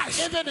in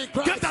Christ. Even in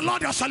Christ. Give the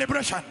Lord your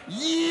celebration.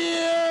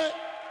 Yeah.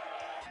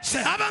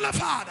 Say, Heavenly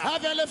Father.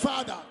 Heavenly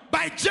Father.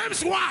 By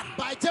James 1.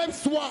 By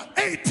James 1.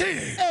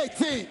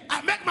 18.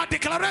 I make my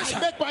declaration.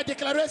 I make my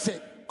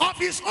declaration. Of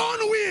His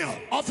own will.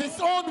 Of His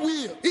own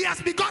will. He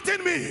has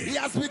begotten me. He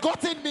has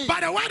begotten me.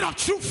 By the word of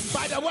truth.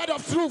 By the word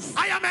of truth.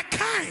 I am a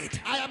kind.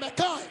 I am a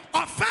kind.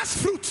 Of first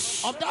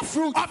fruits. Of that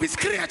fruit. Of His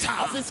creator.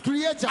 Of His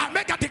creator. I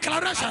make a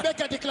declaration. I make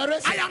a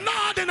declaration. I am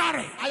not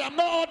ordinary. I am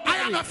not ordinary.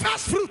 I am the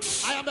first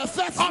fruits. I am the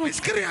first of fruit. His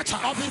creator.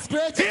 Of His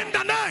creator. In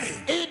the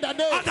name. In the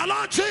name. Of the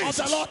Lord Jesus.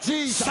 Of the Lord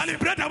Jesus.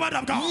 Celebrate the word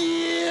of God.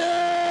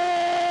 Yeah.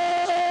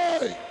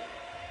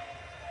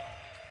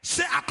 Say,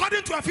 Say,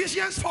 according to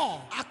Ephesians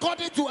 4.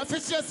 According to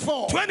Ephesians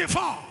 4.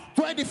 24.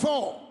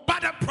 24. By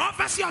the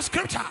prophecy of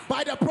scripture.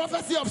 By the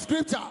prophecy of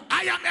scripture.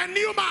 I am a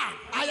new man.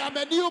 I am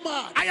a new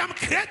man. I am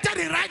created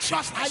in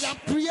righteousness. I am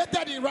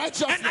created in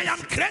righteousness. And I am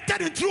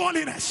created in true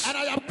holiness. And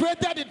I am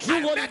created in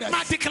true holiness. Make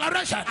my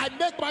declaration. I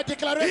make my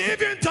declaration.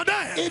 Even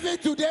today. Even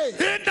today.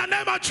 In the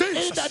name of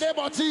Jesus. In the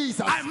name of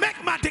Jesus. I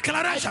make my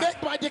declaration. I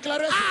make my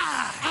declaration.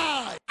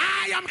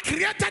 I am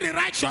created in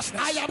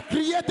righteousness. I am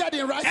created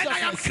in righteousness. And I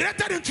am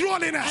created in true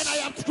holiness.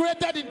 And I am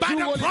created in by true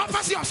the holiness.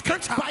 prophecy of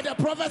scripture. By the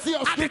prophecy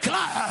of scripture.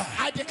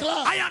 I declare.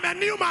 I am a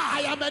new man.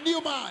 I am a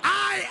new man.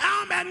 I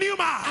am a new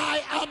man.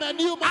 I am a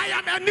new man. I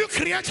am a new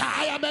creator.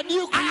 I am a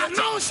new creator. I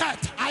announce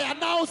it. I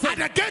announce it. At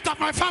the gate of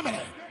my family.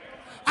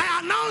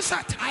 I announce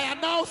it. I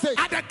announce it.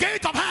 At the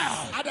gate of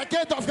hell. At the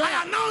gate of hell.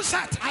 I announce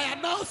it. I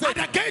announce it.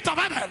 At the gate of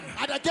heaven.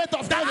 At the gate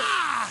of heaven.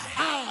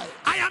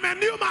 I am a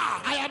new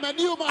man. I am a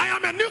new man. I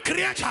am a new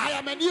creator. I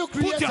am a new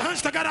creator. Put your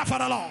hands together for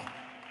the Lord.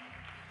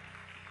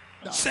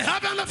 Say,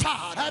 Heavenly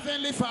Father.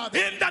 Heavenly Father.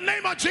 In the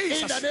name of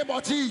Jesus. In the name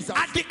of Jesus.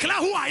 I declare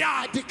who I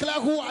am. I declare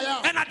who I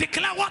am. And I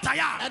declare what I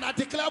am. And I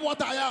declare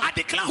what I am. I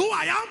declare who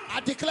I am.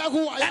 I declare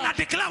who I am. And I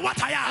declare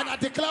what I am. And I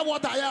declare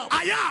what I am.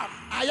 I am.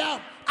 I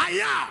am. I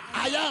am.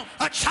 I am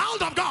a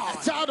child of God.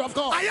 A child of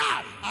God.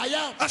 I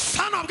am a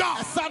son of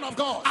God. A son of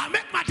God. I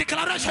make my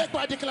declaration. I make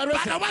my declaration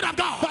by the word of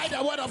God. By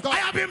the word of God. I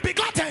have been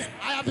begotten.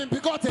 I have been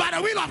begotten by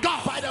the will of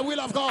God. By the will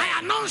of God. I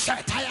announce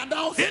it. I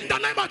announce it in the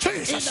name of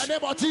Jesus. In the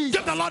name of Jesus.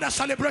 Give the Lord a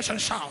celebration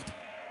shout.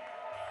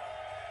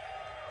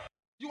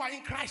 You are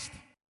in Christ.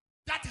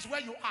 That is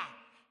where you are.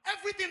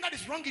 Everything that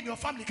is wrong in your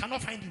family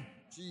cannot find you.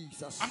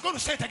 Jesus. I'm going to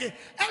say it again.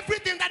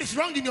 Everything that is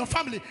wrong in your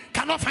family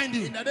cannot find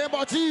you. In the name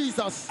of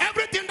Jesus.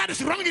 Everything that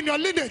is wrong in your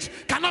lineage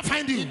cannot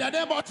find you. In the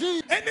name of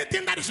Jesus.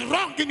 Anything that is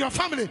wrong in your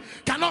family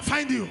cannot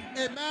find you.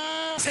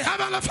 Amen. Say,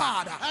 Heavenly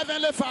Father.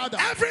 Heavenly Father.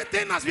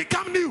 Everything has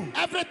become new.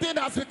 Everything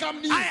has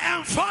become new. I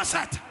enforce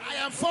it.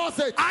 I enforce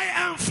it.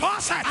 I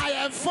enforce it.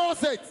 I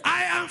enforce it.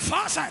 I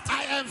enforce it.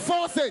 I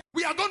enforce it.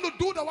 We are going to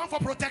do the one for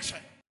protection.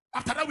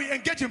 After that, we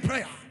engage in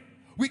prayer.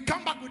 We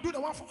come back, we do the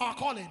one for our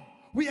calling.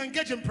 We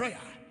engage in prayer.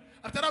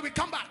 After that, we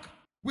come back.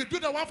 We do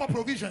the one for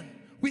provision.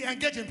 We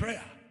engage in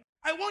prayer.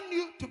 I want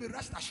you to be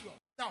rest assured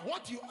that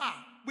what you are,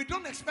 we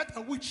don't expect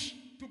a witch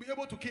to be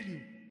able to kill you.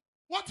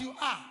 What you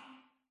are,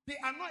 they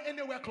are not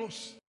anywhere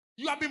close.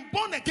 You have been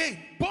born again,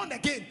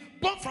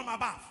 born from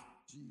above.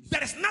 Jesus.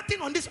 There is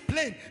nothing on this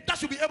plane that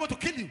should be able to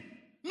kill you.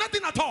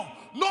 Nothing at all.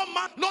 No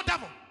man, no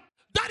devil.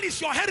 That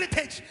is your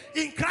heritage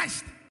in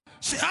Christ.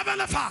 Say,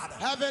 Heavenly Father.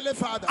 Heavenly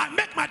Father. I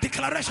make my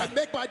declaration. I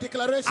make my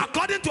declaration.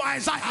 According to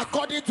Isaiah.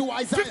 According to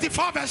Isaiah.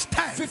 54 verse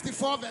 10.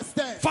 54 verse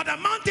 10. For the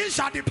mountains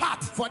shall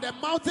depart. For the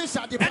mountains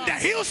shall depart. And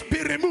the hills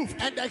be removed.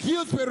 And the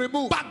hills be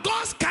removed. But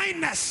God's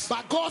kindness.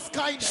 But God's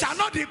kindness. Shall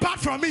not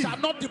depart from me. Shall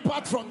not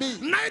depart from me.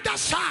 Neither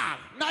shall.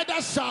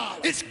 Neither shall.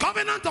 His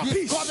covenant of His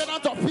peace.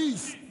 covenant of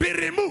peace. Be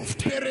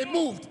removed. Be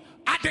removed.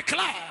 I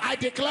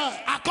declare.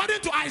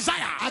 According to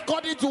Isaiah.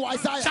 According to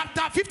Isaiah.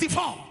 Chapter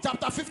 54.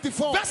 Chapter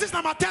 54. Verses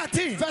number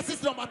 13.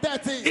 Verses number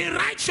 13. In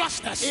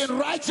righteousness. In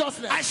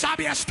righteousness. I shall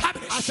be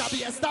established. I shall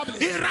be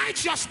established. In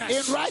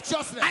righteousness. In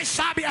righteousness. I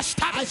shall be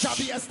established. I shall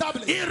be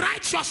established. In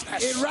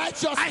righteousness. In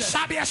righteousness. I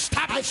shall be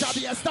established. I shall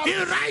be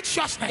established. In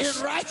righteousness.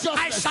 In righteousness.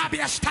 I shall be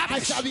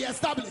established. I shall be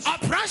established.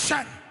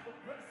 Oppression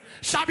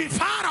shall be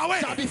far away.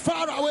 Shall be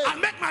far away. I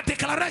make my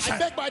declaration. I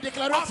make my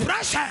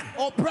declaration.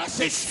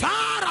 Oppression is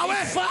far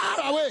away. Is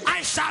far away.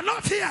 I shall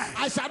not fear.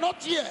 I shall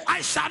not fear.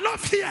 I shall not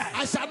fear.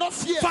 I shall not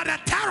fear. For the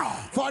terror.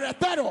 For the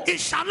terror. It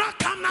shall not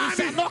come nigh me. It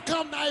shall not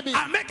come nigh me.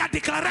 I make a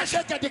declaration.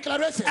 I make a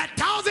declaration.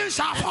 1,000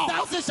 shall fall.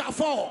 1,000 shall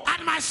fall.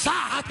 At my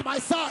side. At my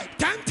side.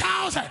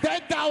 10,000.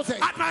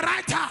 10,000. At my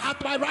right hand.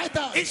 At my right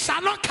hand. It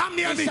shall not come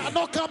near me. It shall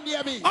not come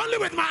near me. Only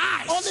with my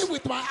eyes. Only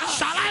with my eyes.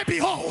 Shall I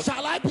behold.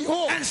 Shall I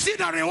behold. And see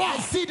the reward.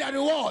 And see the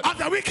reward. Of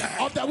the wicked.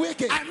 Of the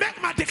wicked. I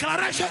make my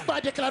declaration. I make my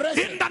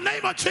declaration. In the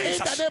name of Jesus.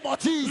 In the name of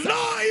Jesus.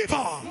 No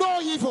evil.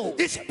 No evil.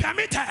 Is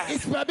permitted.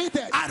 Is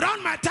permitted.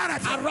 Around my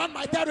territory. Around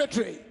my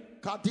territory.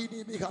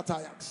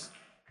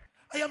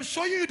 I am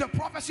showing you the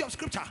prophecy of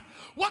scripture.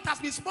 What has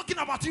been spoken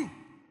about you.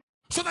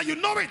 So that you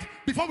know it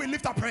before we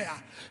lift up prayer.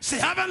 Say,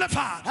 Heavenly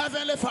Father.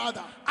 Heavenly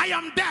Father. I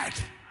am dead.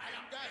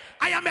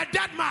 I am a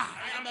dead man.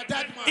 I am a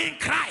dead man. In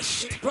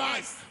Christ. In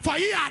Christ. For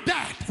ye are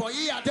dead. For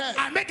ye are dead.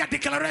 I make a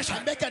declaration.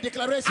 I make a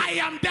declaration. I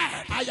am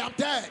dead. I am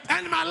dead.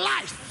 And my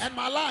life. And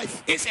my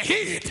life is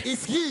hid.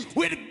 Is hid.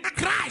 With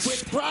Christ.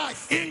 With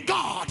Christ. In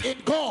God. In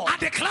God. I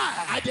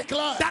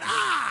declare. That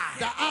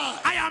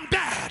I am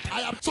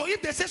dead. So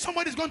if they say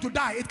somebody is going to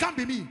die, it can't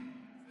be me.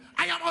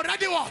 I am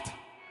already what?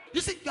 You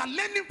see, you are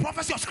learning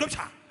prophecy of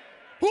scripture.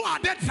 Who are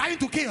they trying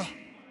to kill?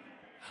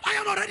 I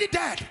am already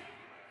dead.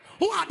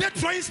 Who are they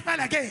throwing spell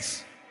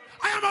against?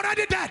 I am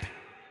already dead.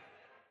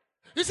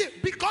 You see,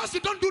 because you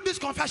don't do this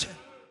confession,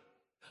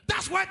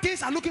 that's why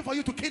things are looking for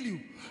you to kill you.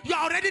 You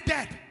are already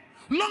dead.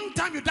 Long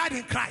time you died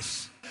in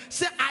Christ.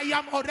 Say, I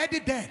am already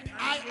dead.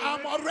 I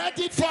am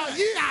already dead. For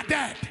ye are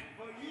dead.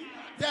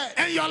 Dead.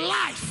 And your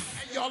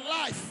life your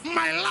life,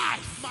 my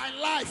life, my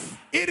life,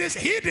 it is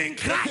hid in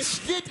is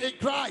Christ hid in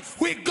Christ.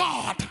 with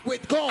God.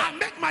 With God. I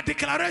make my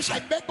declaration. I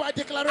make my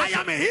declaration. I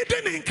am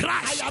hidden in I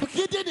Christ. am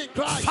hidden in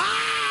Christ.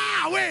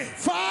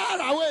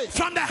 Far away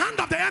From the hand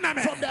of the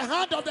enemy. From the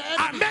hand of the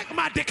I enemy. make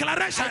my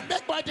declaration. I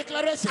make my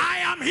declaration. I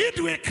am hid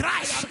with I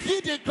Christ. am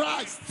hid in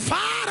Christ.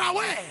 Far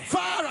away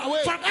From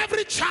from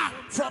every charm,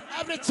 from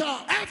every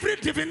charm, every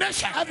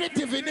divination, every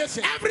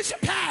divination, every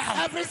spell.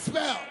 every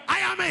spell. I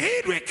am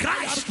hid with I am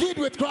Christ. hid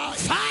with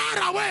Christ.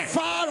 Far away.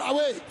 Far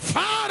away.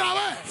 Far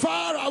away.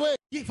 Far away.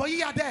 For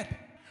you are dead.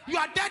 You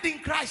are dead in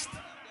Christ,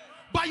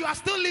 but you are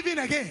still living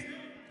again.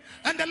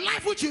 And the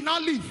life which you now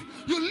live,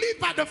 you live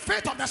by the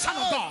faith of the Son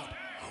of God,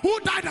 who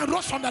died and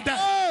rose from the dead.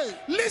 Hey.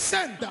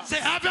 Listen, say,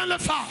 Heavenly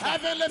Father,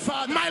 Heavenly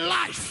Father, my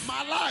life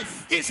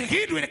is is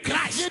hid with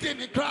Christ,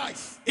 hidden in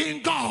Christ.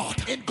 in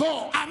God. In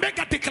God. I make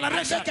a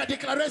declaration. Make a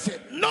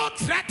declaration. No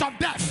threat of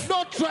death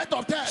No threat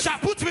of death shall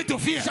put me to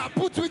fear. shall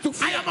put me to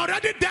fear. I am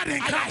already dead in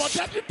I am Christ.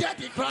 already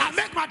dead in Christ. I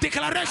make my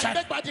declaration. I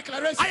make my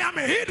declaration. I am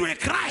hid with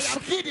I Christ,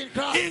 am hid in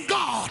Christ. in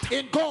God.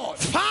 In God.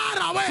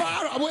 Far away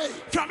Far away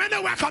from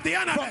any work of the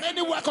enemy. from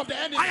any work of the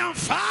enemy. I am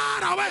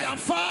far away. I am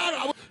far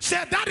away.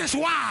 Say, that is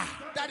why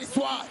That is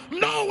why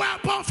no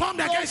weapon formed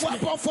no against me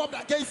weapon formed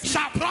against me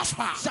shall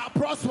prosper. shall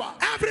prosper.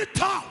 Every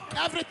tongue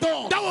Every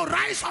tongue that will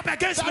rise up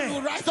against that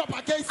will me, rise up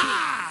against me,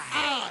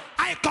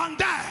 I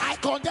condemn. I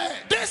condemn.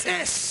 This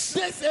is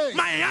This is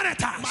my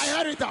inheritance. my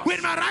inheritance.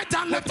 With my right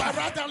hand With lifted. my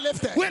right hand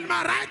lifted. With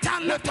my right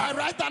hand With my lifted.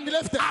 right hand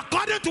lifted.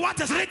 According to what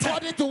is written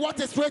According to what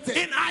is written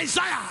in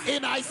Isaiah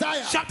in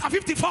Isaiah chapter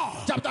 54,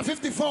 chapter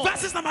 54,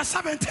 verses number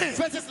 17.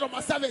 verses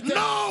number 17.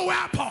 No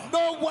weapon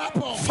No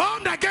weapon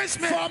formed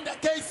against me formed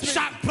against me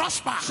shall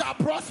prosper. shall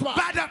prosper.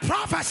 By the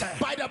prophecy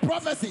By the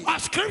prophecy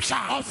of scripture,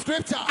 of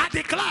Scripture, I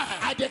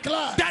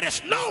declare there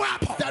is no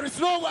weapon is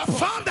no weapon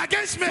formed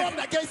against me formed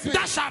against me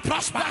that shall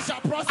prosper. that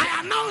shall prosper.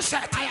 I announce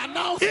it I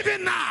announce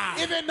even now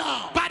even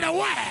now by the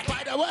word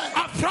by the word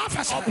of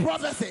prophecy of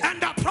prophecy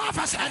and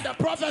the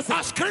prophecy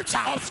of scripture.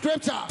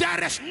 Scripture.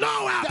 There is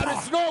no weapon. There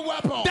is no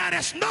weapon. There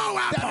is no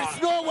weapon. There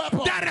is no weapon.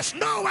 There is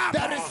no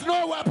weapon. There is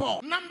no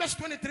weapon. Numbers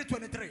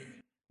 23:23.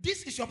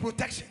 This is your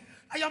protection.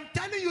 I am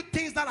telling you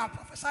things that are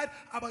prophesied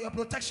about your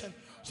protection.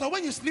 So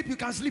when you sleep, you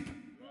can sleep.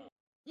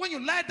 When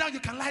you lie down, you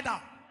can lie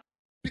down.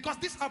 Because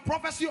these are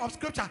prophecy of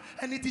scripture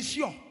and it is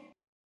sure.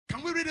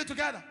 Can we read it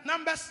together?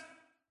 Numbers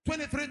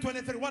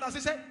 23:23. What does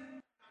it say?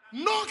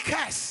 No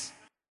curse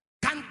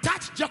can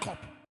touch Jacob.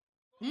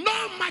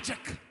 No magic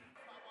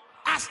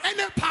has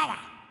any power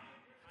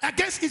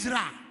against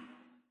Israel.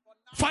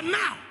 For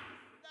now,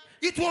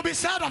 it will be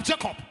said of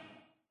Jacob,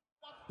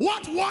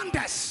 what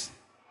wonders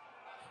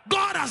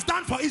God has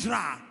done for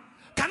Israel.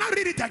 Can I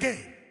read it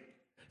again?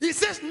 He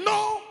says,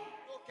 no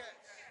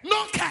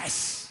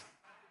curse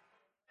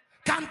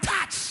can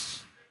touch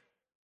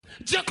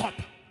Jacob.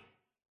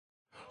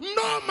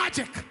 No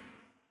magic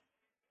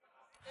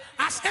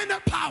has any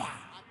power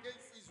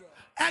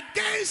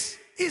against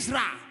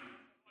Israel.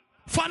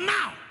 For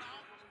now,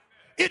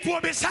 it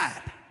will be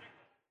said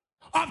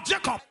of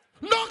Jacob,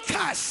 no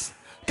curse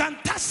can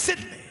touch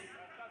Sydney.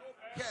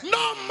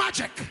 No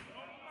magic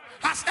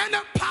has any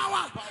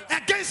power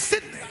against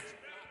Sydney.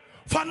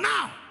 For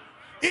now,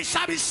 it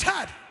shall be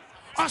said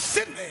of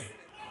Sydney,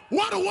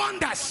 what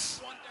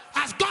wonders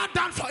has God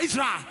done for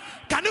Israel?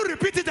 Can you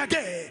repeat it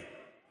again?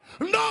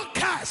 No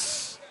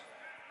curse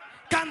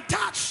can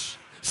touch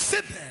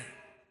Sydney.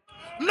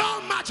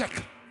 No magic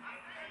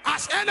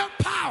has any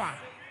power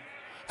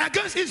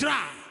against Israel.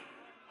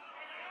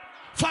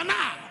 For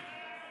now,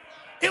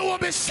 it will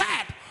be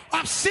said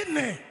of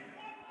Sydney,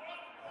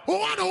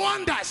 what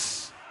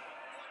wonders.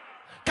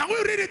 Can we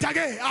read it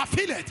again? I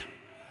feel it.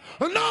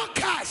 No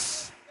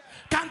curse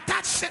can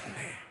touch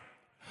Sydney.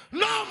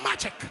 No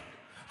magic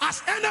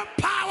has any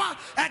power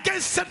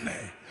against Sydney.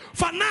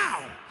 For now,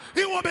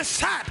 it will be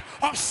said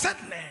of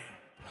Sydney,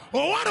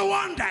 what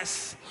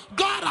wonders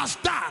God has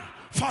done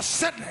for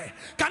Sydney.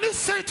 Can you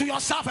say it to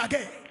yourself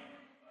again?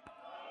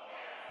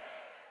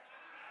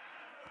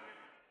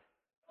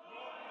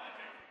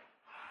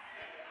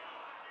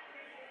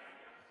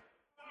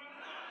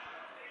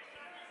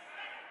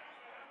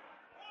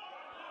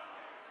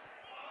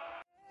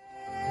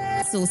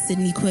 Apostle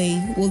Sydney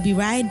Quaye will be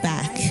right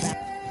back.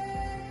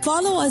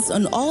 Follow us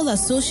on all our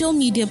social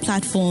media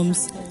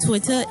platforms: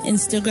 Twitter,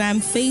 Instagram,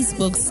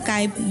 Facebook,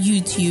 Skype,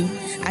 YouTube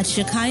at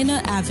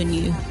Shekinah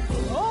Avenue.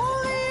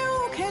 Only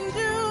you can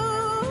do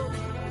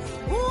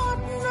what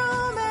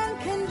no man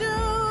can do.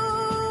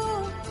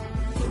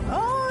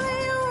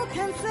 Only you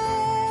can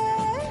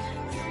say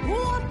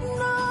what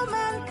no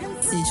man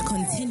can say. Message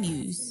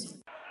continues.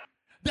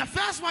 The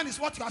first one is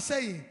what you are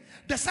saying.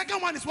 The second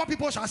one is what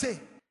people shall say.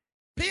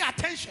 Pay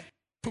attention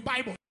to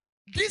Bible.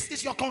 This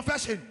is your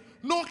confession.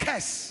 No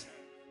curse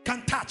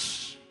can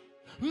touch.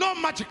 No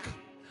magic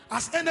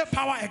has any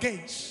power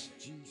against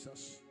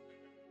Jesus.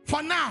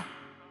 For now,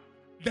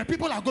 the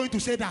people are going to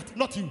say that,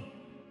 not you.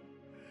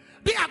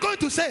 They are going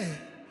to say,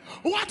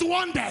 what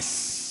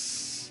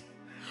wonders,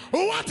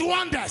 what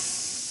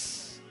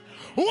wonders,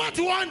 what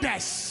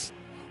wonders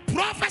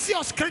prophecy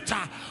of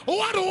scripture,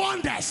 what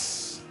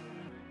wonders?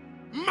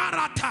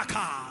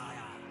 Marataka.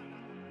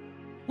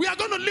 We are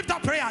going to lift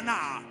up prayer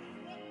now.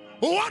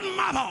 What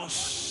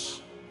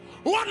marvels,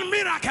 what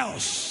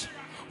miracles,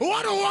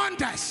 what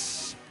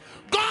wonders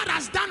God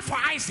has done for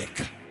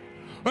Isaac.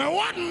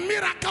 What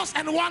miracles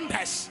and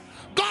wonders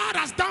God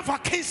has done for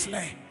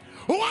Kingsley.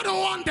 What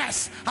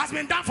wonders has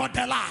been done for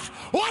Della.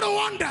 What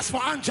wonders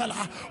for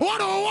Angela. What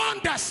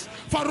wonders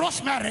for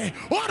Rosemary.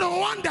 What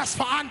wonders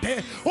for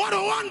Andy. What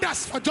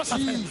wonders for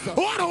Josephine. Jesus.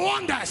 What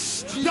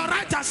wonders. Jesus. Your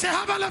right hand say,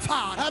 Heavenly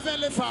Father.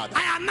 Heavenly Father.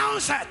 I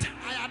announce it.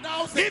 I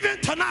announce it. Even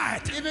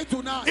tonight. Even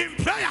tonight. In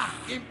prayer.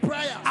 In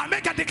prayer. I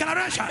make a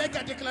declaration. Make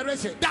a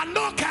declaration. That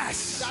no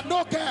curse. That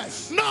no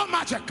curse. No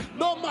magic.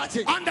 No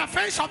magic. On the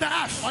face of the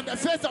earth. On the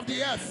face of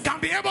the earth. Can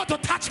be able to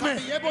touch me.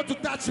 Be able to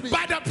touch me.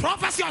 By the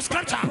prophecy of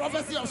scripture.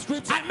 Prophecy of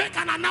scripture. I make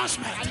an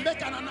announcement. I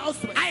make an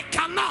announcement. I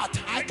cannot.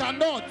 I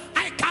cannot.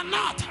 I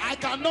cannot. I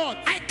cannot.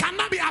 I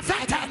cannot be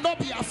affected. I cannot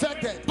be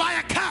affected By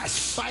a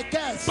curse. by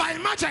curse. By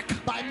magic.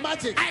 By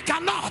magic. I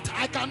cannot.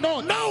 I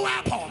cannot. No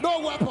weapon. No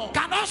weapon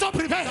Can also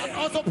prevail. can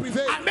also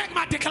prevail. I make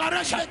my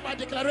declaration. Make my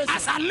declaration.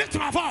 As I lift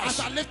my voice. As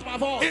I lift my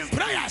voice. In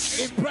prayers.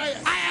 In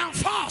prayers. I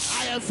enforce.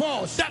 I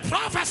enforce The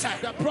prophecy.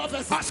 the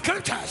prophecy Of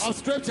scriptures. of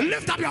scripture.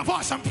 Lift up your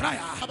voice in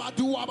prayer.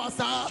 Abatu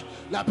abasa,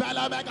 la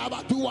pela mega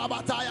abatu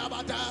abataya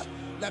bata,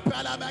 la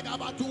pela mega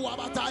abatu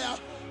abataya,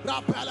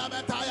 rapela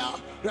metaya,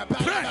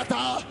 repela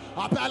meta,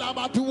 apela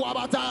batu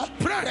abata,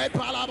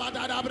 repela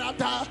bata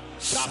brata,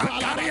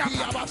 rapela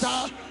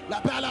abata, la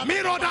pela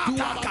batu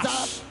abata,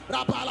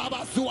 rapela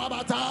basu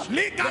abata,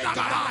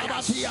 Ligada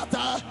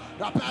abatiata,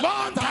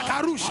 rapela meta,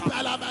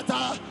 apela meta,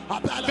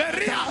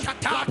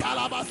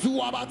 rapela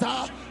basu abata,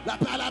 la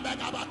pela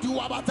mega abatu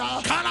abata,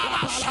 rapela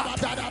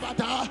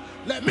bata,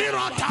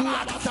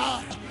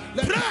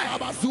 Pray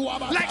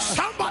like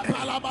somebody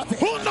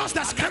who knows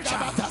the scripture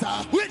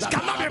which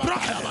cannot be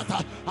broken.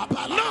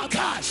 No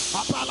curse,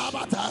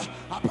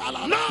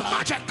 no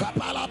magic.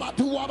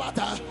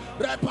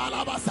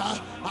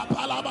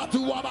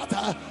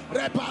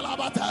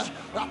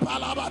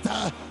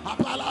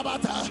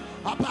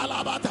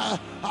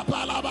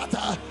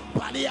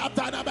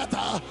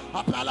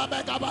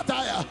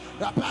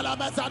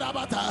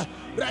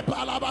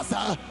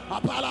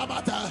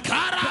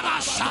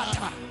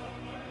 Karabashata.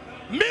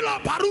 Milo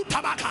Paru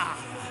Tabaka.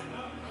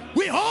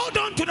 We hold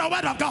on to the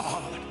word of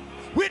God.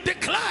 We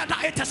declare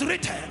that it is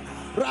written.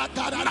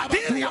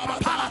 Nadiria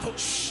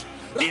Papalatus.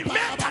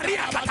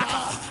 Imetaria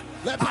Kataka.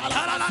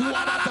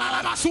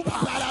 Super.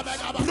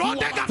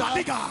 Prodega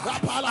Madiga.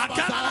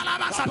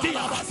 Adela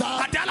Satia.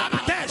 Adela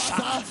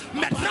Madesha.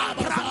 Metram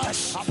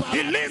Prantes.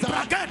 Ilim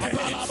Bragade.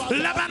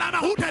 Lebanama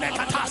Hudere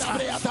Katasa.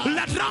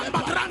 Ledram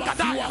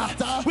Badrangadaya.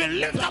 We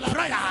lift up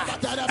prayer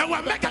and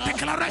we make a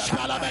declaration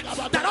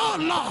that, oh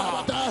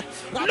Lord,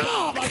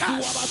 no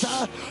curse,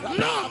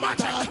 no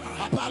magic,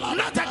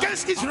 not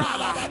against Israel,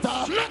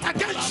 not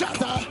against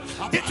Jacob.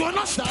 It will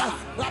not stand.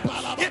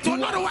 It will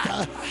not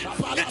work.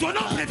 It will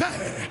not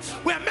prevail.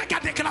 We make a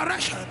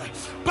declaration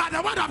by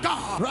the word of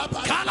God.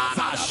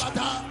 Kalabash,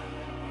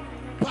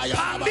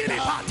 Pandini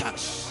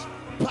Patas,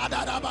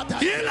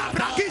 Ila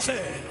Brakise.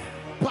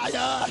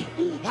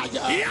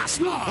 Yes,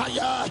 Lord.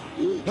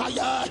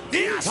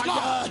 Yes,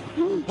 Lord.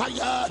 By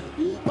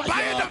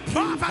the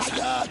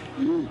prophecy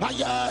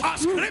of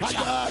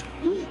scripture,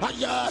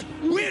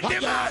 we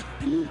demand,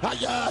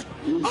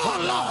 oh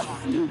Lord,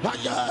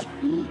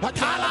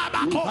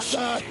 Talabakos,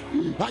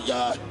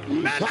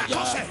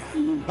 Melakose,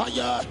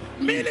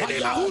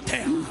 Milibahute,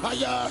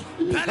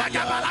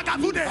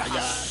 Pelagabalagavude.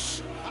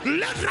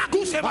 Let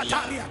Rakuse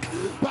Batalia.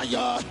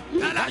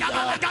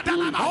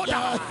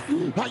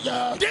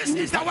 This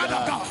is the word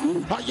of God.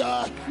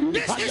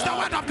 This is the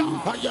word of God.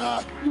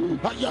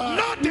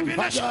 No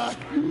divination,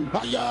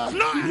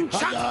 no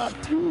enchantment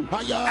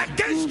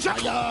against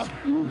Jacob.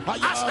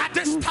 As at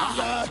this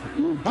time,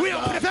 we will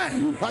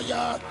prevail.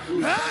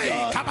 Hey,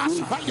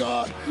 Kabasa,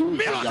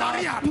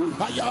 Milodaria,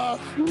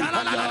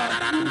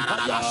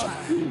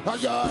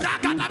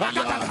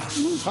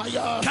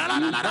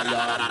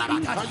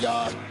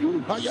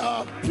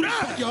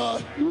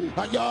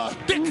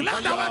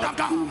 declare the word of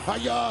God.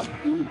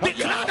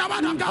 Declare the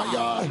word of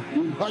God.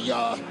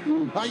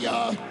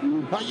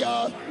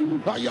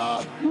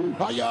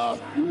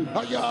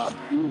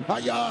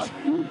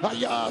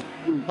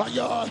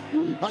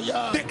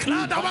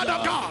 Declare the word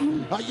of God.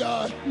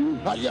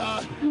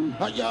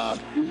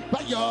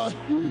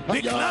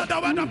 Declare the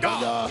word of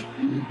God.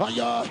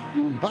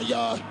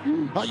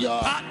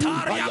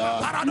 Pataria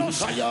Parados.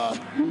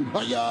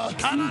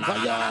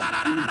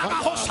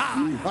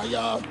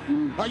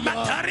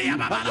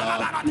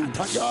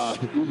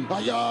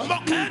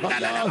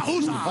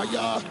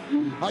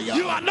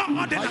 You are not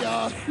ordinary.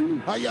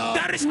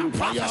 There is a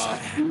prophecy,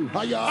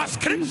 a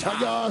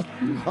scripture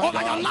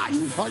over your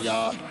life.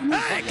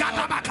 Hey,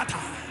 Katabakata.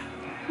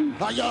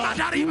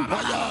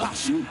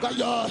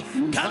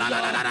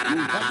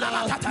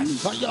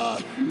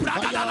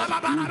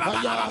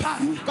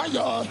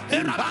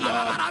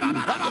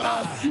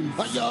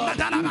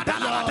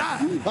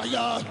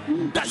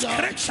 The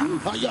scripture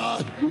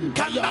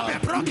cannot be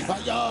broken.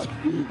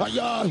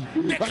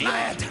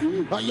 Declare it.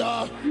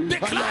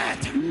 Declare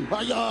it.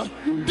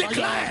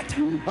 Declare it.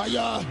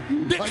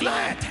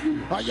 Declare it.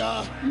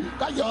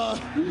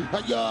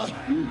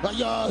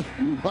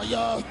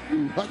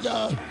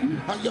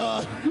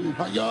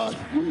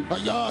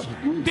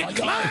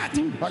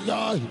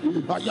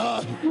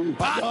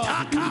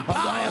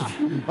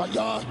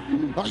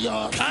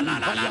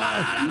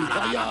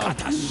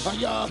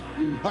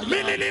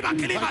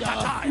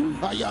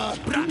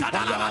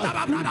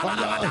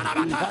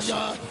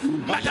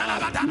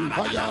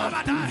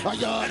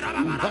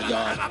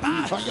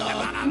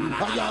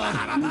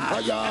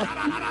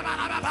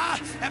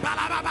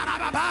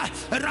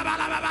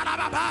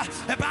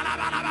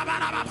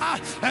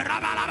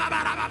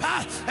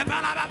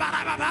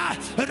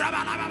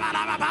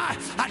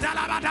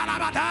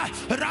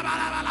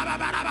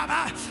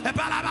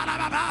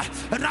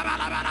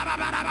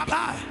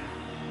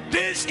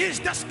 This is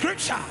the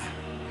scripture.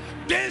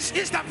 This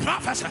is the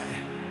prophecy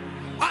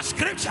of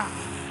scripture.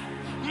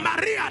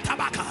 Maria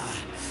Tabaka.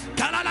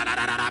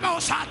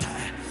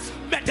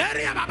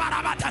 Meteria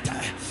Babarabatata,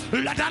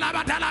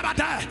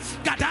 Ladalabatalabata,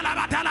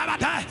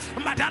 Gadalabatalabata,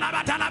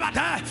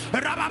 Madalabatalabata,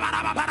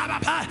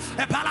 Rababarababa,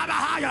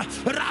 Epalabahaya,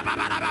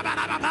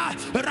 Rababarababa,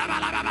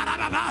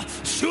 Rabalababa,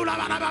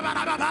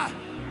 Sulabarababa.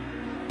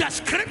 The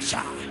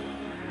scripture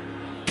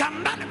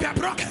cannot be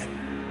broken.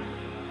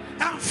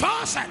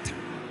 Enforce it,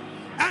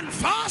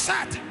 enforce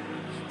it,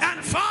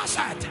 enforce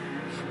it.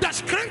 The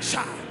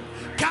scripture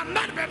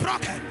cannot be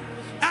broken.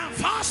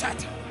 Enforce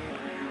it.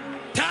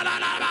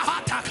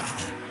 Talalabahataka.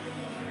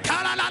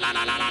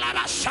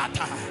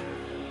 Kalalalalabashata.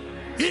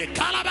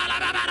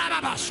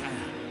 Ikalabalababasha.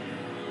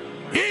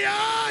 Iya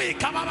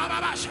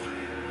ikabababasha.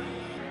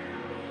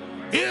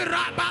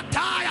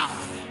 Irabataya.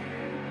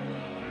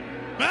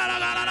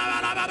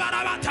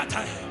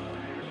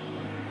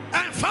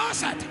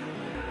 Enforce it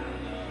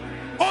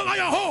over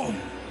your home,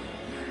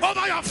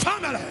 over your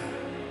family.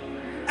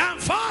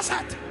 Enforce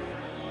it.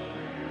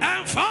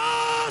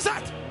 Enforce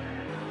it.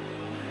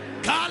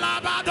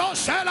 Kalabado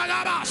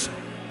Selagabas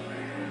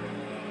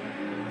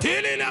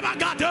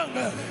Tililabagadung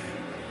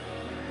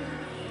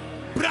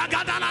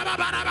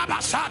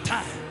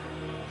Bragadalababarabasata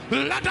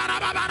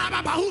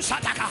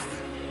Ladarababarabahusataka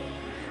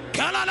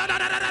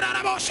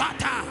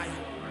Kalalabosata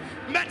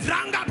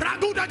Medranga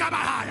Braguda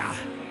Gabahaya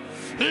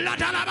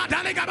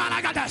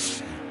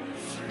Ladalabadaligabalagadas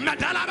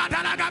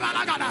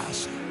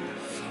Medalabadalagabalagadas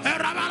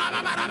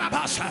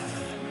Erabalababasa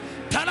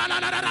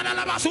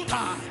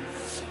Talalabasuta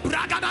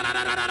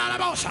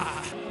Bragadalabosa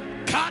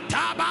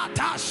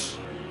Katabatas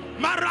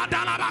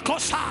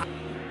Maradalabakosa.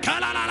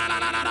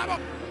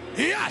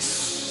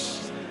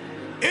 Yes,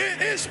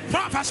 it is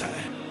prophecy.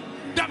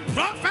 The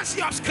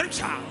prophecy of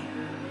scripture.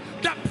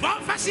 The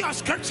prophecy of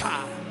scripture.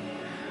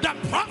 The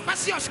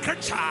prophecy of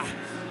scripture.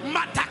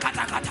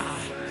 Matakatakata.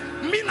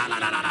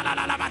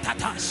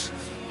 Milalalalalalabatas.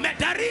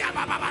 Medaria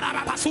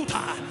bababara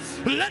basuta.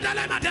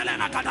 Ledele madele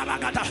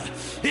makadabagata.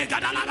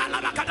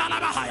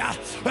 Igadalabalabakadalabahaya.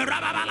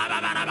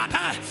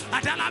 Rababalababata.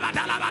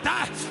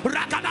 Adalabadalabata.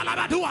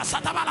 Rakadalabadua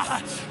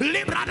satabala.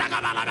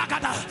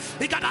 Libradagabalabakata.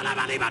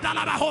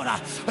 Igadalabalibadalabahora.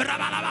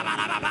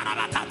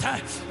 Rabalababarababatata.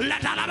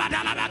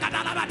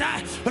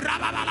 Ledalabadalabakadalabata.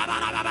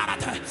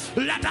 Rababalabarabata.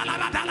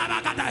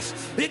 Ledalabadalabakatas.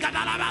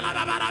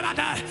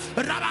 Igadalabalababata.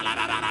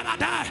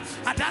 Rabalababarabata.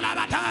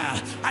 Adalabata.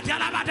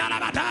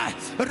 Adalabadalabata.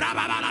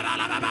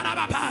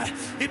 Rababalababata.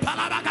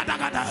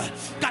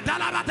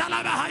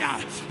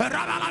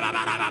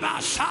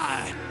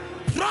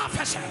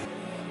 Prophecy,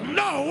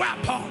 no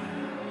weapon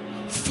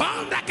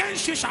formed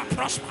against you shall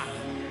prosper.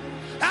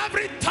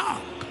 Every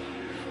tongue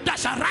that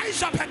shall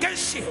rise up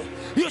against you,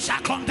 you shall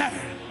condemn.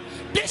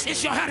 This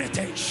is your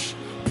heritage.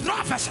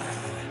 Prophecy,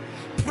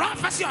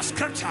 prophecy of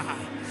scripture.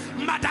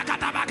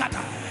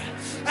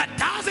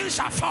 1,000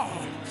 shall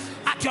fall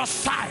at your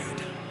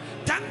side,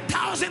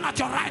 10,000 at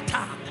your right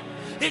hand.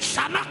 It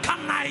shall not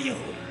come nigh you.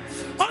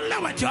 Only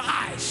with your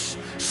eyes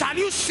shall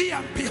you see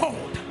and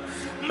behold.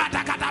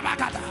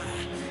 Madagadabagada.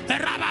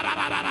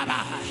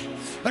 Rabababababa.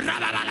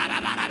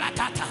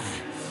 Rabababababa.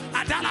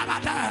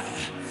 Adalabada.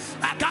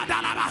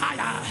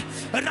 Agadalabahaya.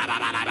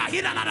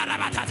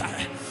 Rababababahidalabata.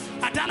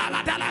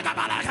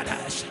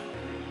 Adalabadalagabalagadas.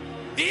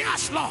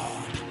 Yes,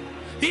 Lord.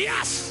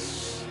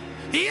 Yes.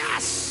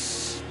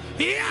 Yes.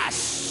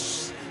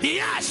 Yes.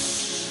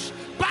 Yes.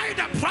 By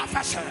the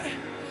prophecy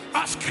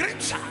of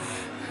scripture,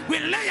 we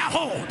lay a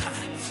hold.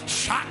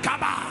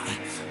 Shakaba,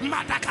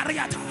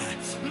 Madakariata,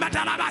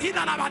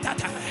 Madalabahida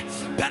Labatata,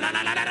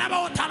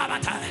 Belanabo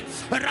Talabata,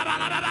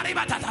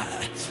 Rabalabaribata,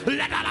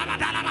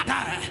 Ledalabadalabata,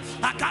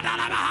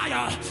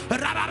 Akadalabahaya,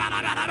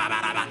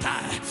 Rababalabata,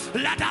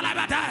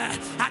 Ledalabata,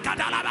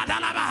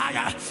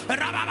 Akadalabadalabahaya,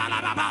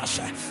 Rababalabas,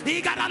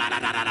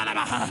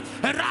 Igadalabah,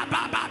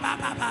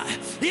 Rabababa,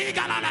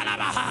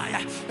 Igadalabahaya,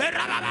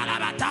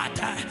 Rababalabata,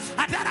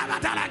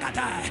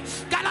 Adalabadalagata,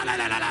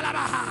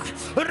 Galalalabaha,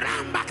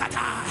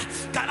 Rambakata,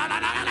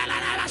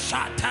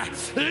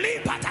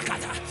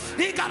 Lipatacata,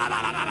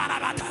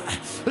 Igalabata,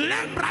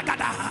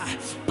 Lembragada,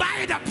 by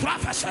by the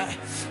prophecy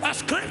of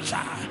scripture,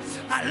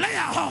 I lay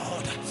a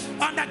hold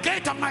on the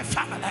gate of my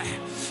family.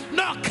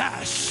 No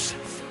curse,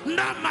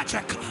 no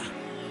magic.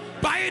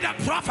 By the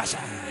prophecy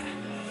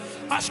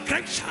of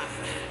scripture,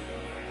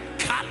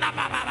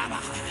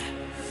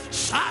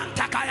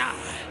 Santa Kaya,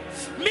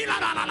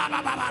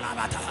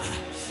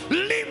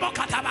 Limo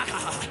Katabaka,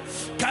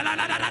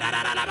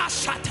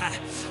 Kalalabasata,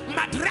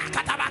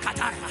 Madraka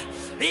Tabakata,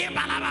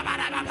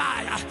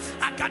 Ibalababaya,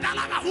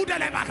 Akadalaba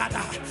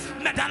Hudelebakata,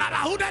 Medalaba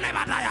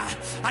Hudelebadaya,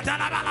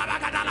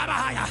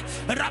 Adalabalabakadalabahaya,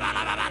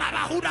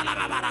 Rabalababa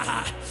Hudalababaraha,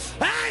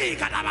 Hey,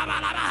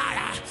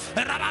 Katababalabahaya,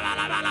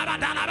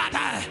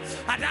 Rabalabalabalabata,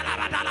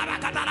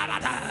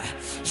 Adalabadalabakadalabata,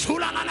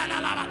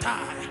 Sulalalabata.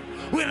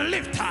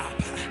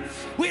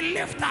 We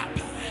lift up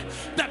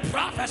the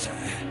prophecy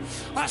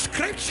of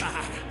scripture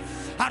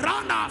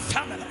around our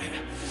family,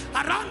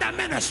 around the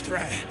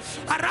ministry,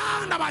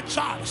 around our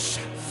jobs,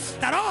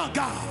 that oh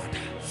God,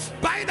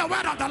 by the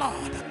word of the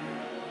Lord,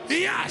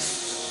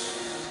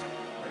 yes,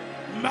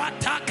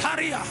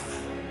 Matakaria,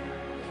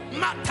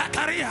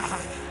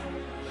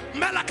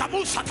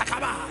 Melakamusa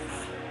Takaba,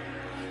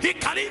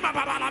 Hikalima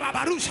Babala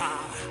Barusa,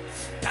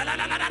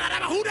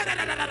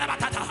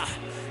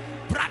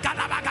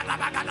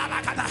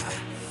 Brakadabakadabakadabakada,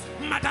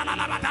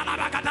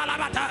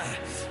 Madalabadalabakadalabata,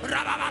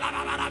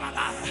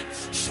 Rababalababababa,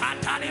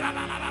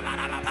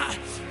 Shantalibababababa,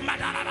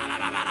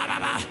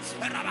 Madalababababa,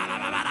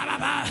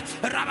 Rabalababababa,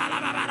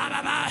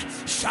 Rabalababababa,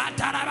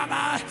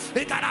 Shantalababa,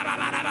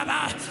 Ikarababababa,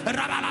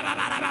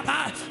 Rabalababababa,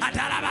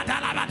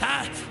 Adalabadalabata,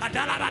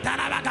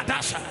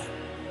 Adalabadalabakadasha.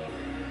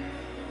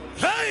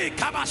 Hey,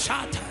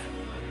 Kabashata,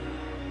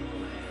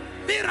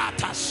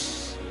 Miratas,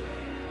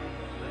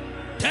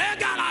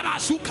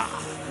 Tegalabasuka.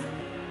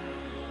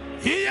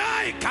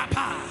 Yai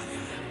kapa,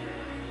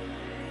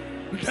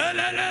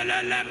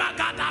 lelelelele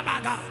magada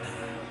magada,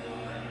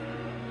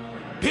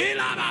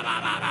 pila ba ba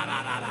ba ba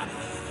ba ba.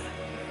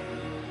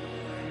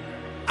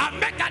 I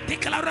make a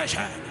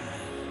declaration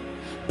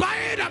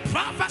by the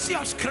prophecy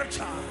of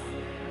scripture.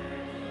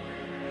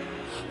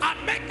 I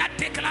make a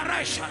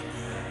declaration.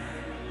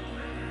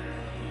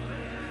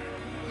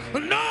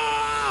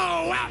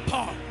 No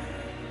weapon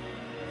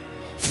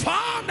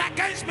formed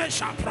against me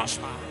shall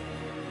prosper.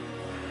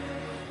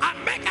 I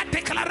make a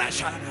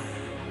declaration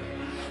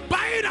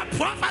by the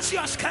prophecy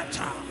of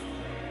scripture.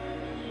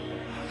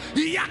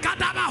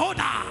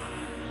 Yakadabahoda,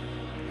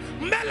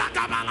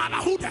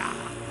 Melagabalabahuda,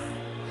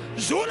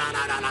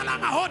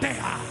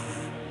 Zulanalahodea,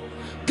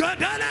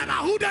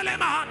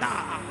 Gadelemahudelemahada,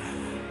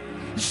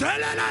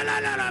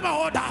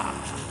 Zelelelemahoda,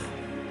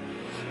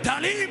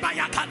 Daliba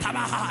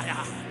Yakatabahaya,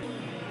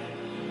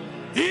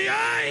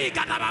 Yay,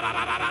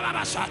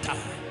 Gadababababashata,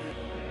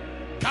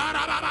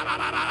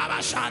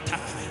 Karababababashata.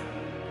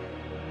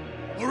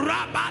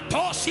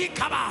 Rabatosi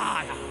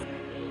kabaya,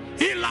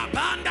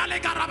 ilabanda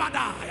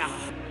legarabadaya.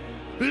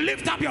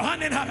 Lift up your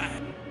hand in heaven.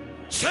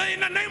 Say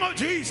in the name of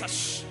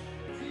Jesus,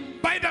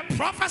 by the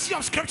prophecy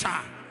of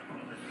scripture,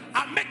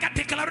 I make a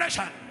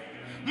declaration.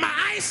 My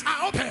eyes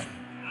are open.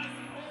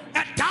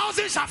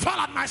 1,000 shall fall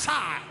at my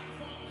side,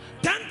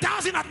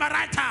 10,000 at my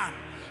right hand.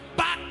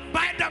 But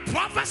by the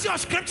prophecy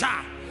of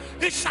scripture,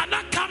 it shall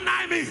not come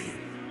nigh me.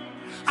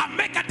 I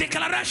make a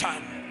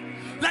declaration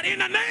that in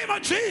the name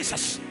of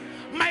Jesus,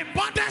 my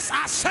borders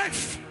are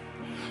safe.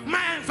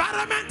 My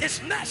environment is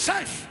not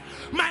safe.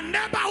 My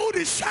neighborhood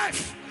is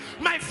safe.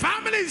 My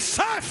family is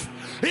safe.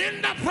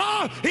 In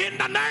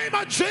the name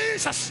of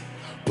Jesus.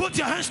 Put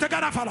your hands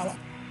together, follower.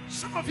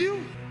 Some of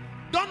you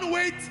don't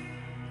wait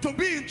to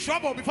be in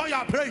trouble before you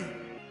are praying.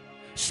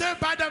 Say,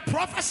 by the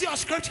prophecy of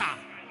scripture,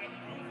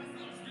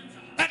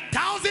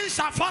 1,000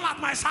 shall fall at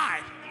my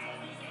side,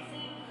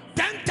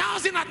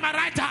 10,000 at my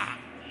right hand.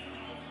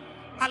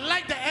 I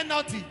like the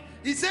NLT.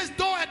 It says,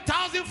 though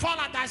 1,000 fall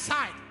at thy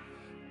side,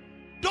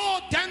 though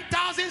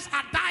 10,000s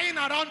are dying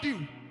around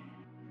you,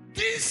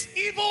 these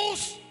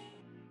evils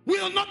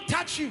will not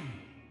touch you.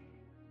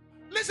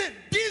 Listen,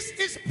 this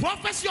is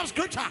prophecy of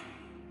scripture.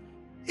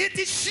 It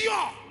is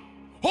sure.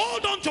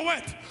 Hold on to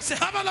it. Say,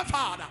 Heavenly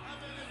Father,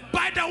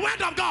 by the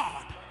word of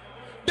God,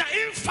 the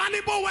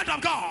infallible word of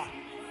God,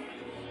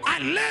 I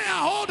lay a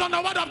hold on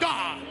the word of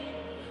God,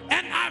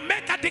 and I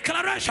make a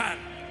declaration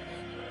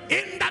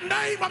in the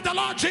name of the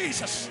Lord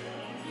Jesus.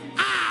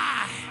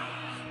 I,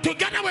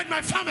 together with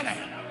my family,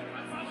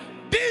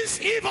 these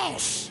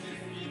evils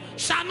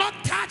shall not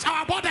touch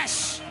our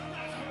borders.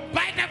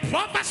 By the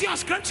prophecy of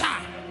scripture,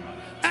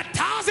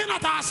 1,000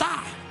 at our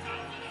side,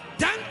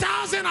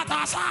 10,000 at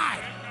our side,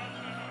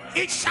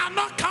 it shall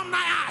not come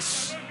nigh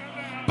us.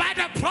 By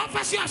the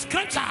prophecy of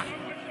scripture,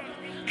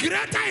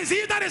 greater is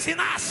he that is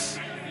in us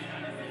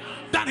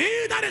than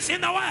he that is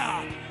in the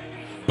world.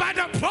 By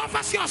the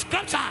prophecy of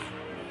scripture,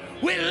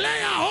 we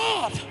lay a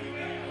hold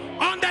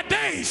on the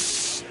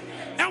days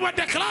and we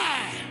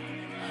declare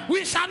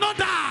we shall not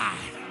die,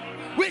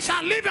 we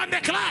shall live and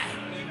declare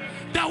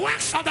the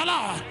works of the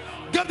Lord.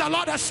 Give the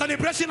Lord a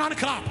celebration and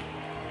clap.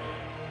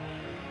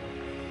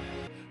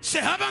 Say,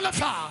 Heavenly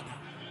Father,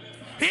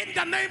 in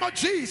the name of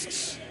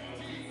Jesus,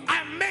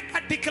 I make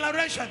a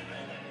declaration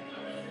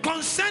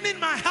concerning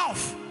my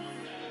health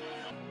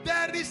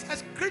There is a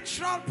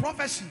scriptural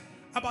prophecy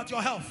about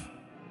your health.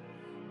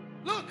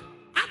 Look,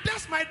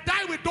 others might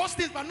die with those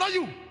things, but not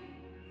you.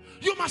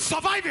 You must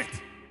survive it.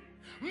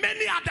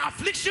 Many are the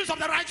afflictions of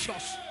the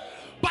righteous,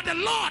 but the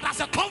Lord has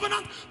a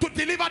covenant to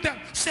deliver them.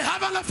 Say,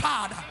 Heavenly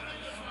Father,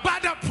 by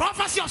the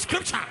prophecy of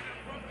scripture,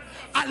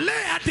 I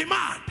lay a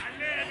demand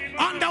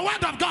on the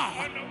word of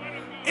God.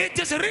 It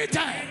is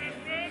written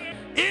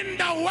in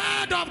the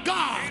word of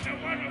God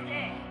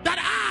that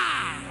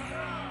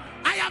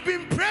I have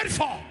been prayed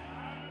for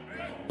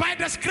by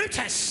the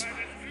scriptures.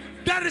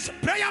 There is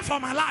prayer for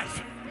my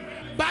life.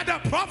 By the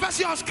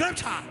prophecy of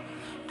scripture,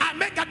 I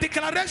make a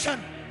declaration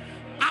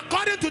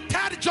according to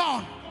 3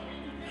 John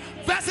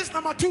verses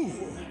number 2.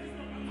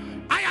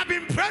 I have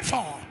been prayed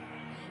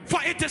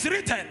for it is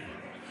written,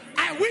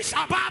 I wish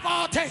above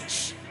all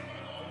things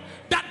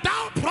that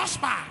thou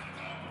prosper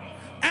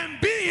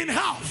and be in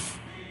health,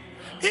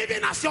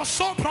 even as your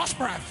soul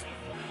prospereth.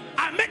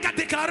 I make a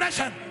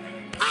declaration,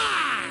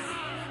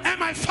 I and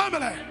my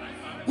family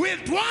will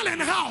dwell in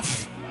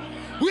health.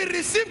 We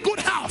receive good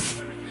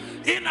health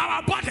in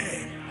our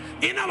body,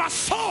 in our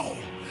soul,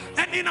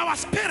 and in our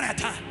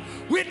spirit.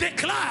 We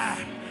declare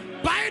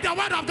by the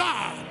word of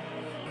God,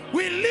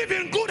 we live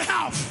in good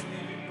health.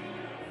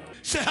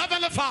 Say,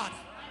 Heavenly Father,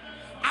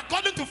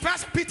 according to 1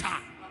 Peter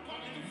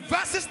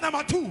verses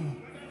number 2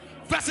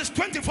 verses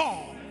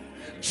 24,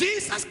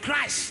 Jesus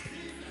Christ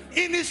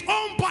in his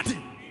own body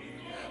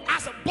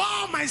has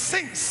borne my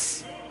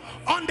sins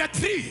on the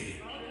tree,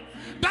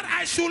 that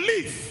I should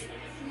live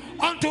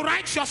unto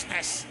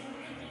righteousness,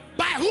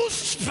 by whose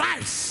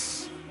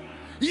stripes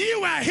ye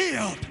were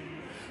healed.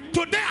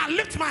 Today I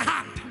lift my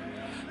hand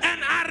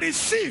and I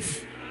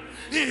receive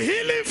the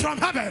healing from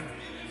heaven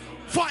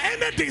for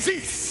any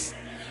disease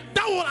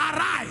that will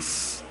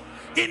arise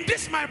in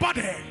this my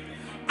body.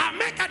 I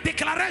make a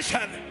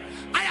declaration,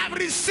 I have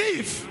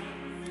received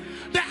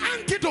the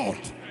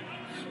antidote,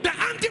 the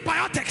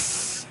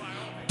antibiotics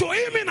to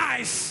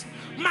immunize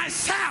my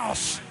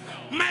cells,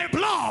 my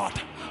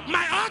blood,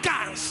 my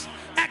organs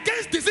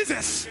against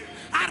diseases.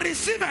 I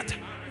receive it.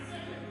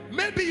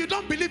 Maybe you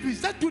don't believe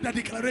it. Just do the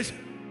declaration.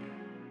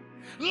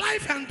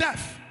 Life and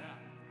death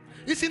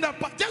is in the,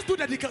 just do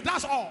the declaration.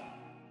 That's all.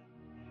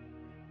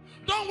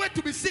 Don't wait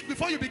to be sick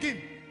before you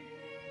begin.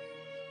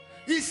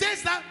 He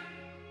says that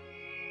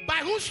by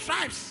whose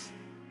stripes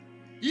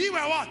ye were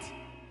what?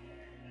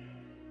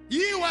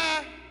 Ye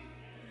were.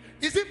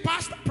 Is it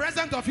past,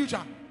 present, or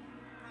future?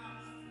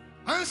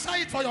 Answer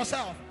it for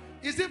yourself.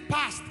 Is it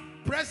past,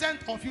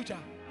 present, or future?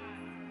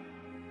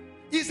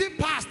 Is it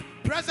past,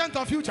 present,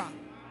 or future?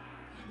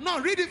 No,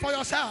 read it for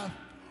yourself.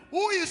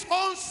 Who his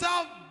own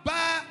self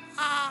bare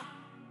our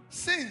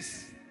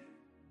sins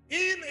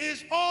in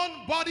his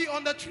own body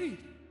on the tree,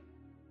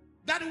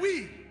 that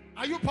we,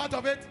 are you part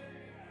of it?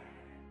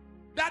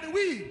 That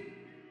we,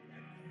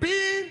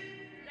 being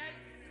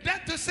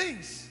dead to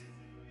sins,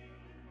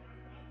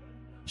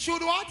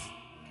 should what?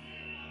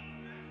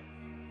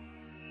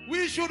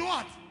 We should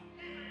what?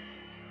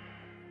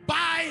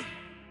 By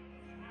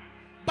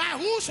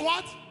whose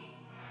what?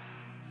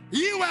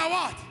 Ye were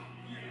what?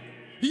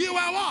 Ye were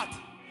what?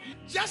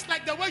 Just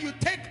like the way you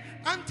take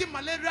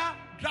anti-malaria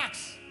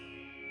drugs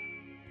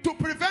to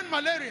prevent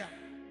malaria,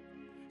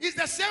 it's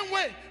the same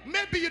way.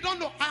 Maybe you don't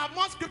know. I have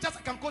more scriptures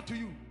I can quote to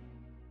you.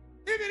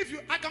 Even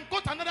if I can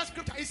quote another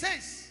scripture. It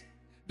says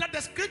that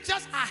the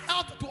scriptures are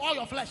health to all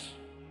your flesh.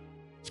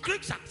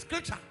 Scripture.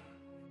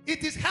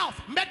 It is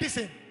health,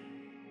 medicine.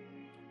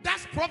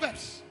 That's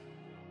Proverbs.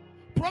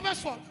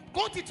 Proverbs 4.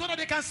 Quote it so that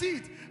they can see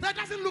it. That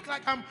doesn't look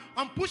like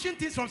I'm pushing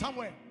things from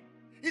somewhere.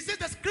 It says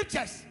the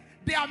scriptures,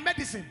 they are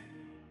medicine.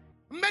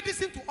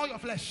 Medicine to all your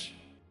flesh.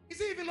 Is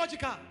it even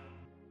logical?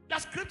 The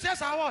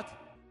scriptures are what?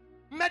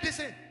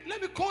 Medicine.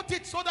 Let me quote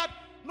it so that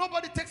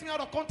nobody takes me out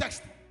of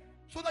context,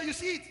 so that you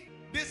see it.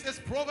 This is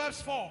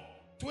Proverbs 4,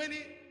 20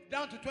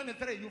 down to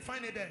 23. You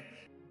find it there.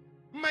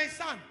 My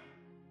son,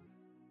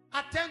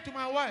 attend to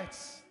my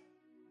words.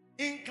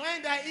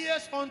 Incline thy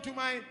ears unto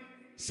my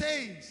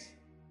sayings.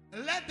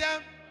 Let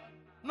them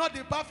not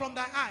depart from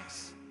thy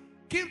eyes.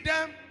 Keep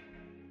them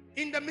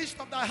in the midst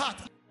of thy heart.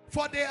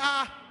 For they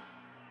are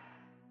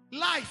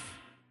life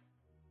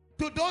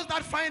to those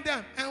that find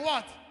them. And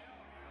what?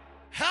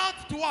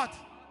 Health to what?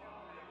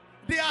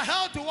 They are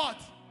health to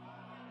what?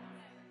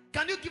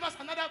 Can you give us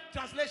another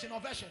translation or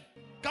version?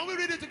 Can we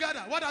read it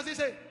together? What does it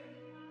say?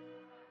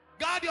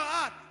 Guard your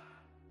heart.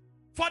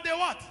 For they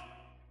what?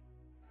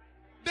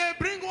 They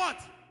bring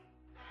what?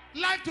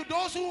 Life to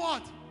those who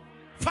what?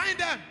 Find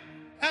them.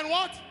 And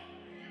what?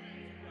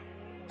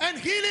 And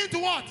healing to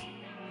what?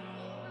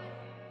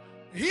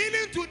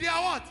 Healing to their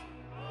what?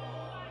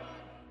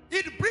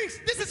 It brings,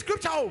 this is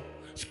scripture. Oh,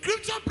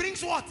 scripture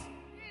brings what?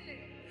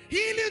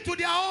 Healing to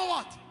their own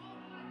what?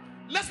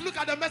 Let's look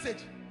at the message.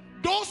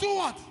 Those who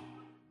what?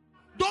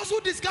 Those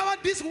who discover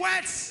these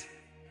words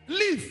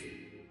live,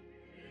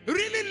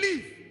 really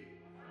live,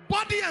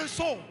 body and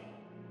soul.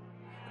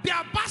 They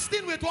are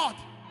bursting with what?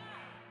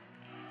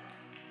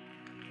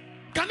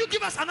 Can you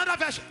give us another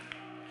version?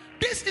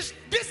 This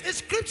is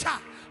scripture,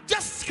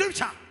 just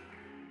scripture.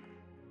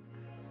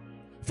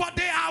 For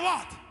they are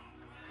what?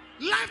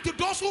 Life to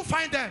those who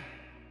find them.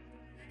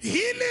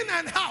 Healing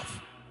and health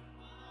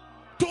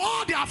to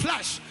all their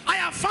flesh. I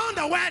have found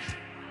the word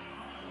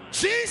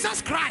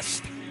Jesus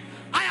Christ.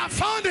 I have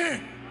found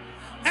him,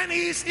 and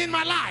he is in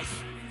my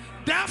life.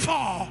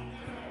 Therefore,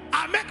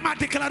 I make my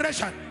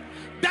declaration.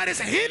 There is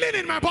healing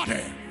in my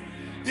body,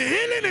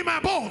 healing in my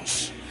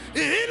bones,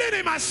 healing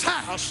in my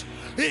cells,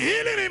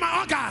 healing in my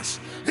organs.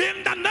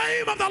 In the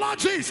name of the Lord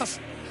Jesus,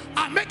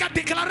 I make a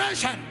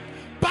declaration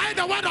by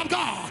the word of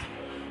God.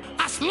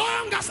 As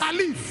long as I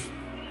live,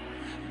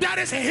 there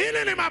is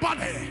healing in my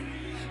body,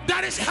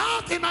 there is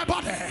health in my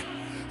body.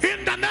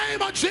 In the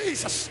name of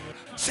Jesus,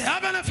 say,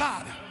 Heavenly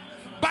Father,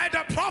 by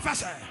the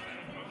prophecy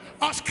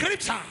of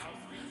Scripture,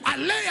 I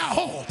lay a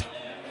hold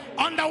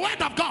on the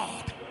word of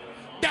God,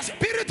 the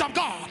Spirit of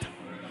God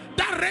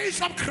that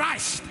raised up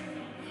Christ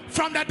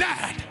from the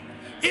dead.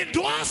 It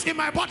dwells in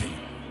my body.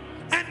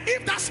 And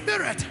if that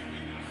Spirit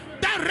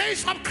that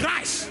raised up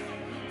Christ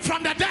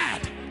from the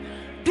dead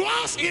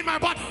dwells in my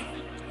body,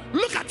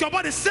 look at your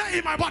body, say,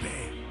 in my body.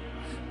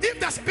 If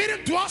the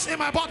Spirit dwells in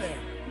my body,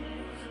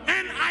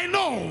 and I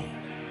know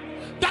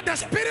that the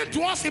Spirit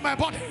dwells in my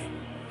body,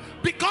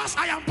 because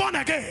I am born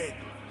again,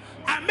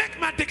 I make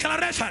my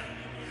declaration.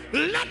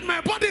 Let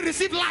my body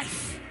receive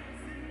life.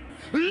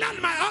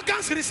 Let my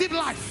organs receive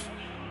life.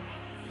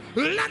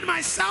 Let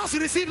my cells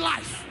receive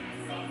life.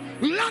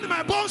 Let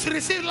my bones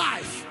receive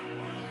life.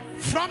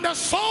 From the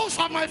soles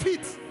of my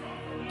feet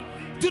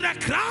to the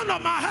crown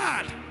of my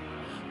head,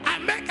 I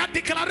make a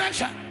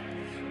declaration.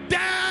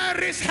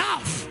 There is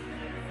health.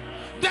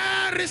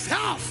 There is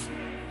health.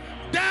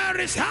 There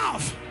is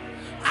health.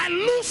 I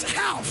lose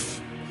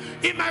health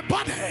in my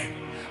body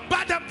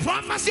by the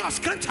prophecy of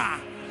Scripture.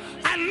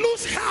 I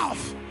lose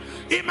health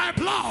in my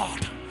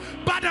blood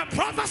by the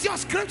prophecy of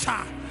Scripture.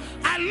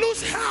 I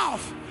lose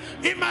health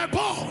in my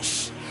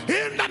bones.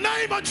 In the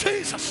name of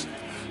Jesus,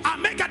 I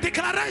make a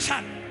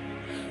declaration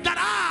that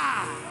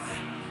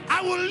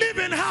I will live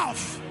in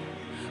health.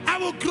 I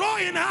will grow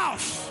in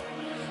health.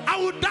 I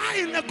will die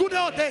in a good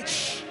old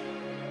age.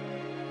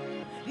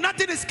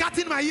 Nothing is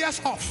cutting my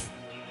ears off.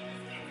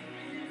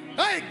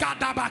 Hey,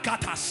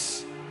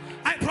 Gadabakatas,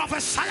 I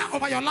prophesy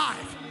over your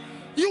life.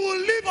 You will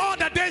live all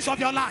the days of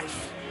your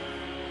life.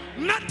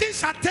 Nothing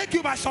shall take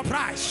you by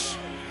surprise.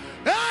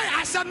 Hey,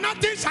 I said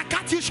nothing shall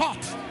cut you short.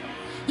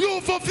 You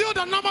will fulfill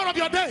the number of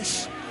your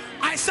days.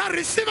 I said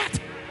receive it.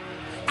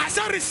 I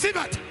said receive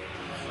it.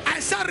 I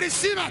said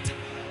receive it.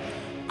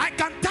 I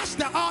can touch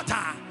the altar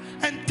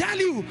and tell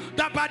you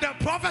that by the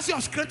prophecy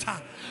of Scripture,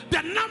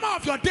 the number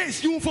of your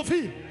days you will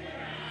fulfill.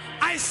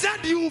 I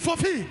said you will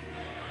fulfill.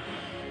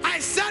 I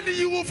said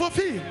you will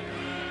fulfill.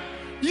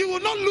 You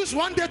will not lose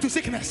one day to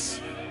sickness.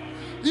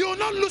 You will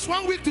not lose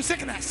 1 week to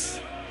sickness.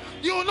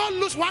 You will not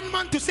lose 1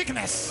 month to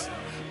sickness.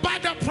 By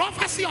the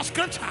prophecy of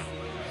Scripture,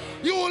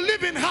 you will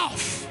live in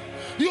health.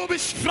 You will be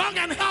strong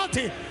and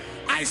healthy.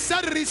 I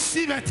said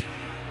receive it.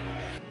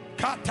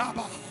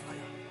 Kataba.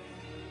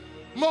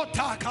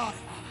 Motaka.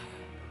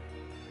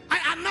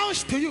 I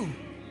announce to you,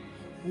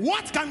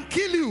 what can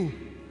kill you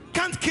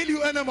can't kill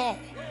you anymore.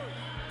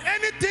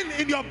 Anything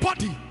in your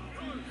body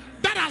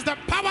that has the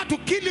power to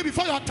kill you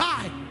before your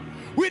time,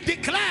 we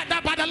declare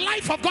that by the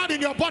life of God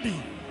in your body,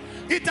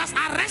 it has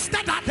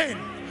arrested that thing.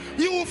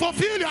 You will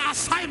fulfill your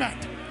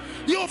assignment.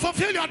 You will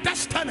fulfill your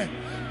destiny.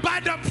 By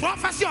the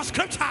prophecy of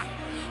Scripture,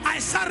 I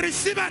shall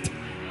receive it.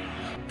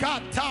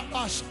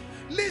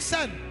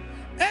 Listen,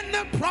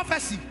 any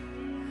prophecy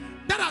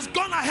that has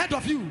gone ahead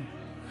of you,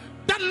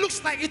 that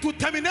looks like it will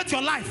terminate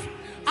your life,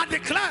 I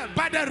declare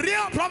by the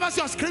real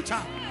prophecy of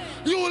Scripture,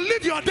 you will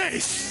live your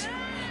days.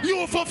 You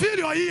will fulfill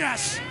your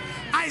years.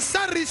 I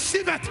shall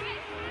receive it.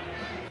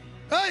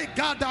 Hey,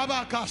 God,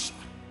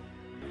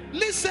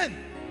 listen,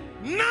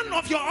 none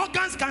of your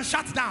organs can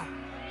shut down.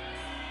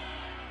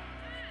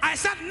 I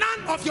said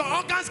none of your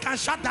organs can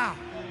shut down.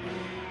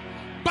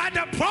 By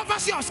the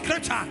prophecy of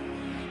Scripture,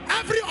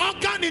 every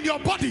organ in your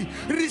body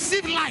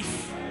receive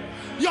life.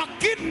 Your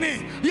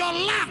kidney, your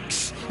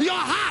lungs, your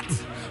heart,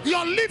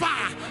 your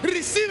liver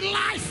receive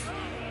life.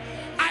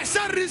 I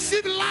said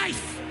receive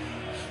life.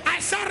 I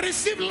said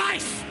receive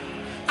life.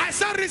 I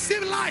said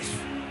receive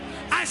life.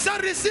 I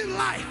said receive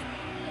life.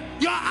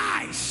 Your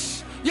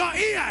eyes, your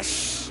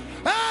ears,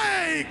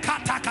 hey,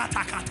 kata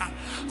kata kata.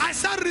 I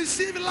said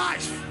receive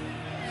life.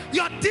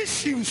 Your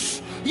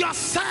tissues, your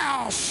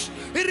cells,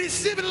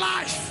 receive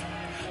life.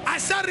 I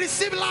said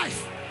receive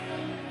life.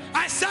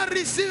 I said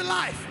receive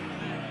life.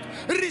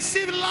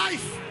 Receive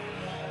life.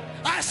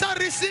 I said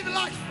receive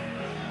life.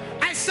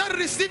 I said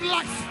receive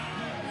life.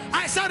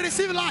 I said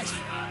receive life.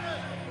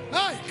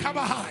 Hey,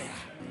 Kabahaya.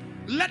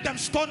 Let them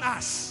stone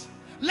us.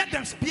 Let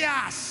them spear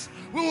us.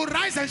 We will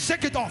rise and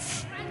shake it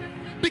off,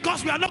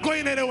 because we are not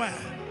going anywhere.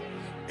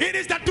 It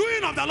is the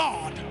doing of the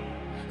Lord,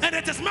 and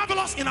it is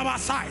marvelous in our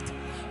sight.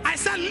 I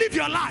said live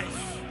your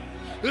life.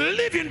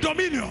 Live in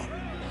dominion.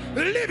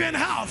 Live in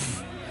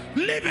health.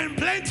 Live in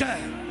plenty.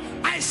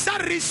 I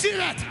said receive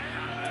it.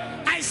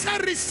 I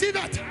said receive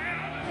it.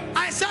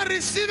 I said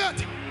receive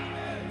it.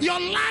 Your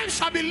life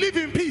shall be lived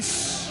in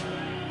peace.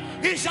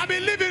 He shall be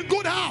living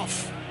good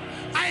health.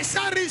 I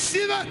shall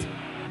receive it.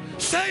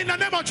 Say in the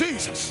name of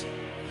Jesus.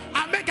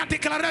 I make a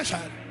declaration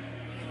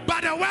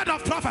by the word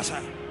of prophecy.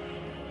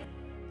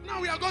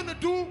 Now we are going to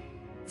do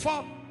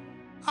for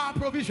our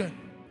provision.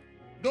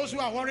 Those who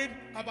are worried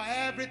about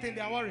everything,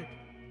 they are worried.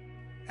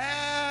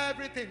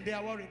 Everything, they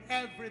are worried.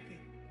 Everything.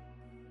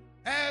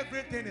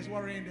 Everything is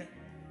worrying them.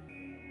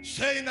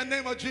 Say in the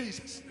name of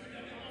Jesus.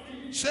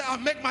 Say, I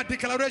make my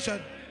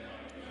declaration.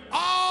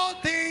 All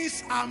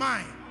things are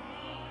mine.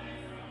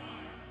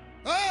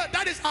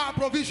 That is our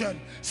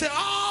provision. Say,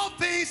 all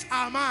things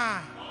are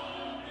mine.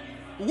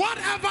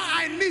 Whatever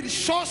I need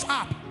shows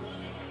up.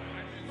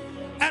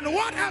 And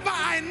whatever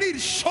I need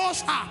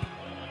shows up.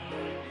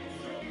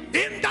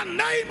 In the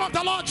name of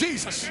the Lord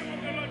Jesus,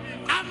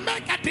 I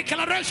make a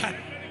declaration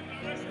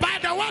by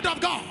the word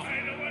of God.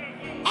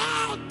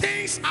 All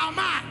things are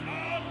mine.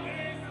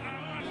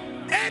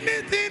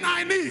 Anything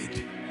I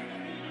need,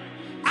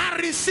 I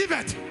receive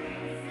it.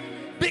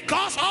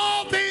 Because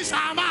all things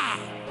are mine.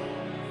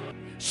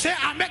 Say,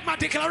 I make my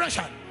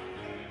declaration.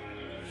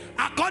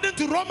 According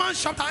to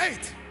Romans chapter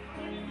 8,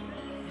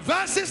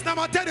 verses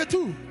number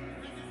 32.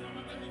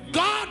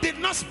 God did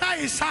not spare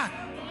his son.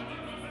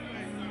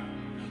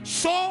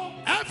 So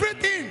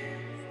everything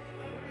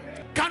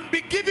can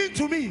be given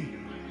to me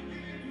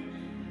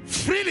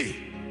freely.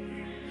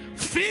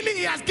 Freely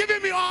he has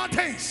given me all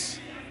things.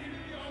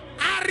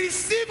 I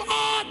receive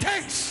all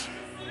things,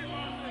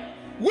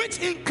 which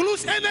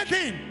includes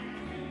anything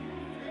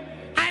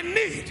I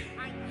need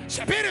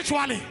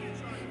spiritually,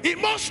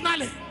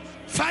 emotionally,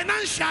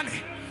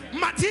 financially,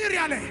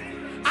 materially.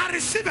 I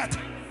receive it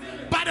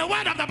by the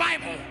word of the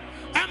Bible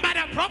and by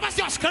the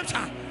prophecy of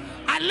scripture.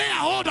 I lay a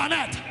hold on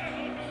it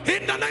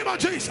in the name of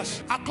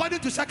Jesus. According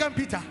to 2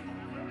 Peter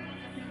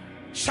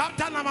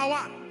chapter number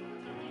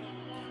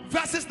 1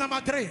 verses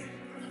number 3,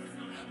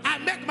 I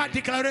make my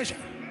declaration.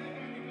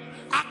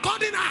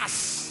 According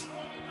as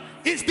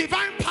his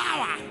divine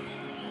power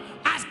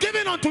has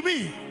given unto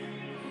me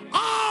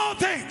all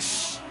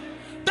things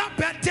that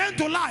pertain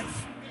to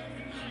life,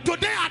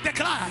 today I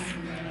declare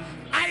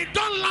I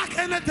don't lack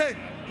anything.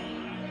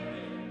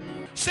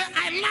 Say,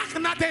 I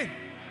lack nothing,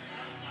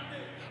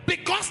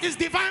 because his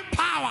divine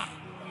power,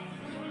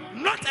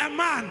 not a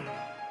man,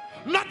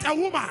 not a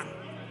woman,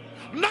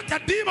 not a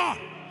demon,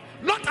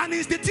 not an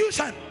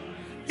institution,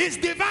 his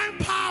divine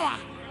power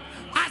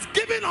has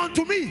given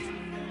unto me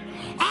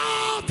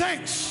all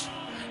things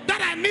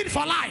that I need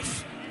for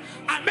life.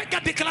 I make a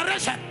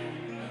declaration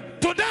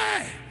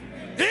today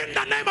in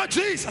the name of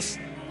Jesus.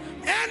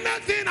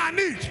 Anything I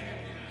need,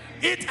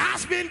 it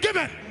has been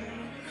given,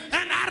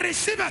 and I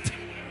receive it.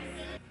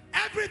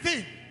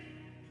 Everything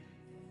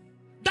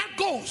that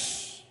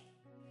goes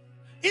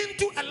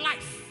into a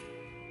life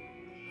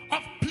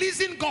of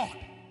pleasing God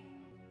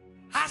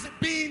has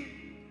been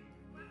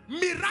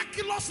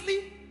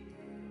miraculously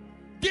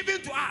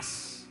given to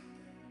us.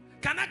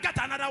 Can I get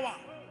another one?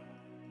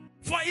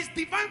 For his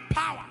divine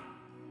power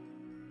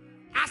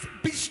has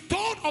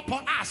bestowed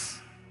upon us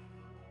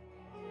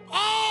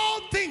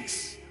all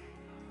things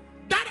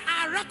that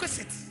are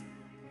requisite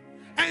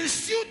and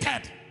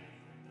suited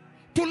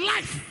to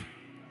life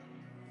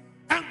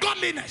and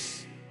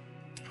godliness.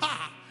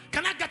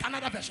 Can I get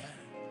another version?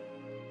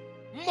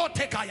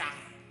 Motekaya.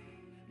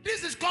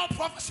 This is called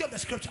prophecy of the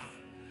scripture.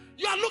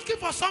 You are looking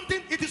for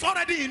something, it is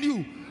already in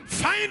you.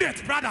 Find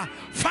it, brother.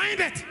 Find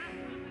it.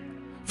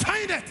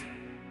 Find it.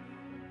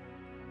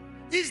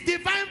 His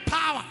divine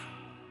power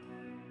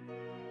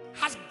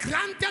has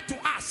granted to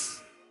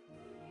us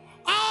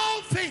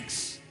all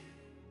things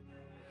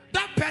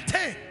that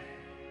pertain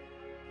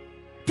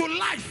to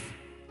life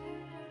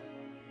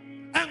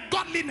and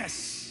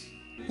godliness,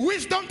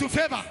 wisdom to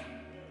favor,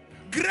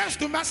 grace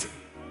to mercy,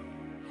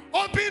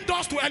 open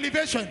doors to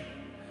elevation.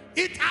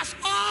 It has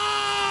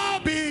all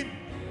been.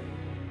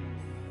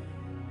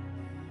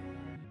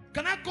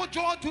 Can I quote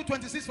Joel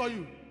 2:26 for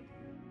you?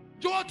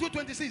 Joel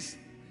 2:26.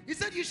 He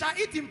said, you shall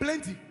eat in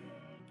plenty.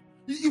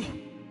 You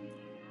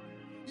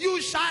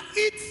shall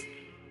eat.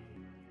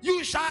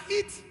 You shall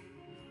eat.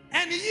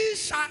 And ye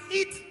shall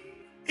eat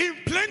in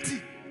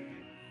plenty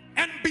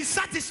and be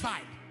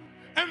satisfied.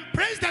 And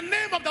praise the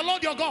name of the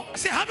Lord your God.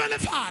 Say, Heavenly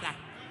Father,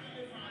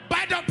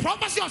 by the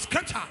prophecy of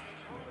scripture,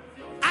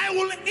 I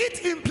will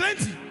eat in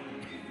plenty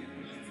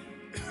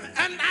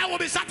and I will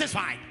be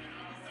satisfied.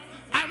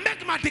 I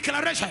make my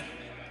declaration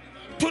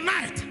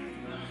tonight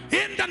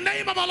in the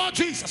name of our Lord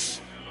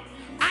Jesus.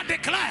 I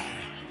declare,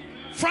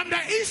 from the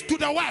east to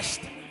the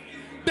west,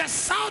 the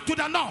south to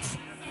the north,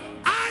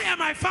 I and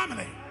my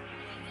family,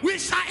 we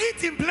shall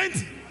eat in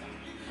plenty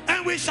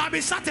and we shall be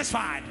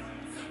satisfied.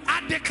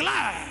 I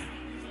declare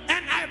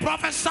and I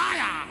prophesy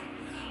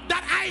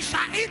that I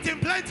shall eat in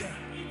plenty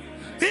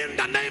in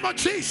the name of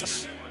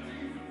Jesus.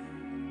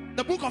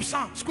 The book of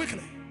Psalms,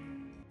 quickly.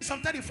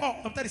 Psalm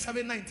 34 of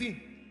 37,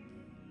 19.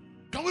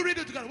 Can we read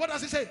it together? What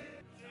does it say?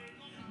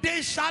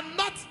 They shall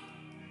not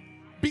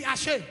be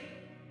ashamed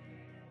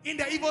in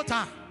the evil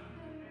time.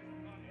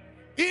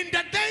 In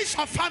the days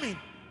of famine,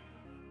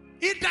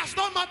 it does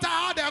not matter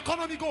how the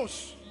economy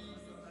goes.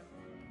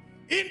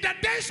 In the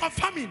days of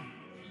famine,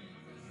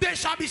 they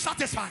shall be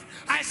satisfied.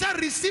 I said,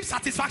 receive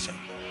satisfaction.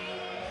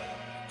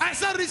 I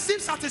said,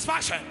 receive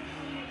satisfaction.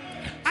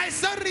 I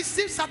said,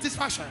 receive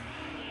satisfaction.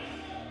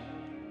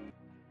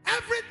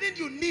 Everything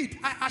you need,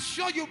 I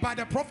assure you by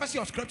the prophecy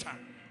of scripture,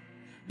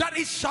 that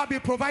it shall be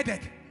provided.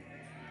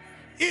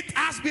 It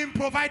has been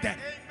provided.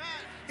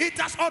 It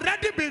has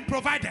already been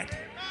provided.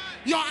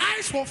 Your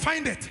eyes will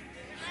find it.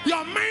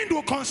 Your mind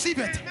will conceive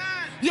it.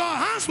 Your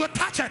hands will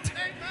touch it.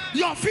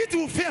 Your feet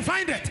will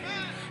find it.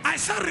 I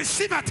said,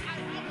 receive it.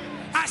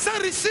 I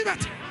said, receive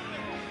it.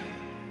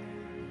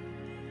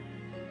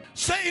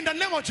 Say, in the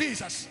name of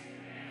Jesus,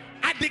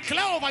 I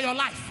declare over your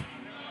life,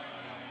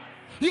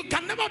 you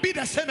can never be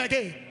the same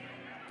again.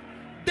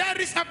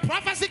 There is a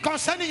prophecy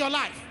concerning your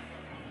life.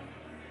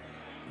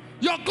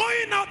 Your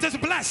going out is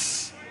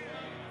blessed.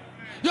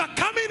 Your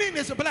coming in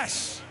is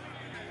blessed.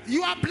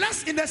 You are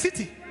blessed in the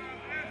city,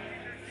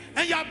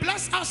 and you are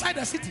blessed outside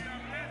the city.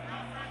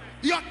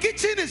 Your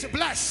kitchen is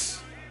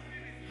blessed.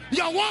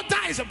 Your water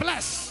is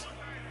blessed.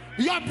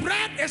 Your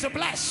bread is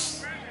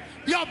blessed.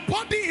 Your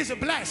body is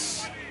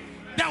blessed.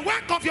 The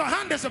work of your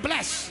hand is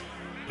blessed.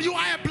 You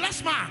are a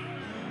blessed man.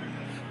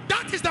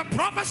 That is the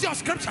prophecy of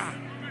scripture.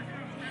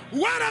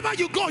 Wherever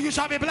you go, you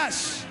shall be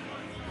blessed.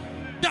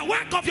 The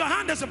work of your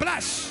hand is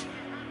blessed.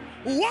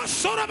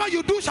 Whatsoever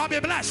you do shall be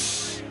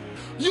blessed.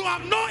 You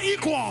have no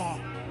equal.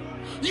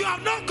 You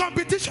have no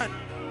competition.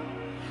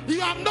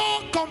 You have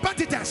no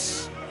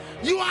competitors.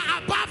 You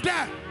are above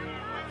them.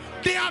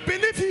 They are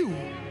beneath you.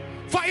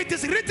 For it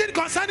is written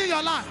concerning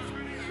your life,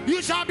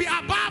 you shall be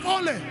above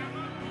only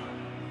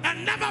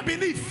and never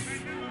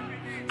beneath.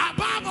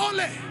 Above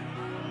only.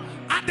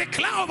 I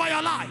declare over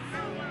your life,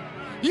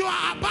 you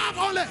are above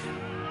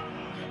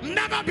only,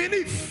 never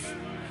beneath.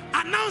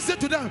 Announce it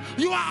to them,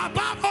 you are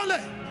above only.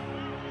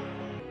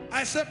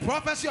 I say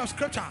prophecy of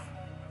scripture.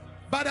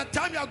 By the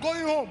time you are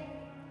going home,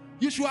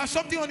 you should have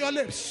something on your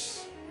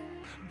lips.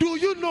 Do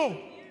you know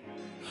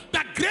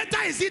that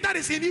greater is he that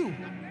is in you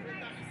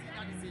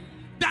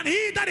than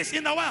he that is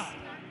in the world?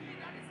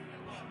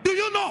 Do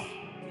you know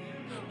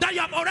that you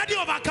have already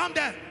overcome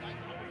them?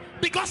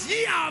 Because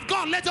ye are of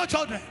God, little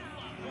children,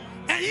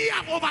 and ye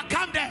have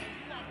overcome them.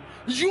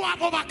 You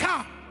have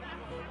overcome.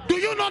 Do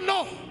you not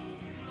know?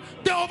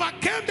 They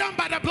overcame them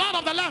by the blood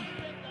of the Lamb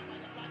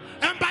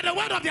and by the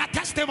word of their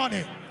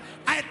testimony.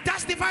 I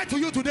testify to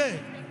you today,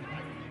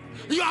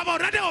 you have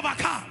already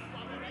overcome.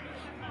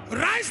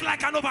 Rise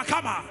like an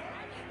overcomer,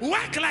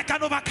 work like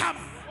an overcomer,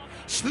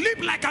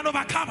 sleep like an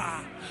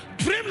overcomer,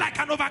 dream like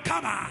an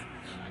overcomer,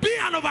 be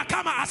an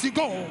overcomer as you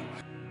go.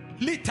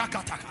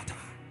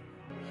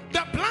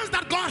 The plans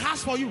that God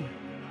has for you,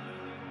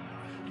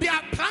 they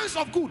are plans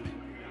of good.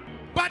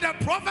 By the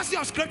prophecy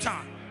of scripture,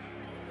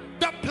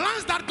 the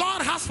plans that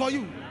God has for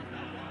you,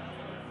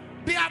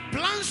 they are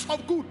plans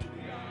of good,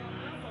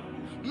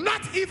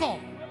 not evil,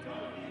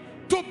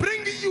 to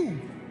bring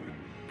you.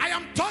 I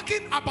am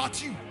talking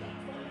about you.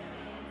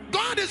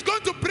 God is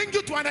going to bring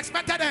you to an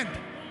expected end.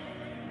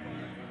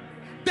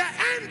 The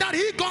end that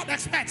God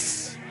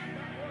expects,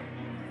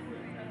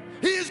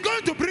 he is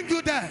going to bring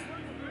you there.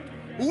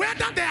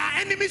 Whether there are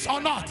enemies or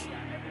not,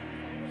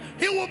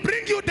 he will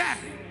bring you there.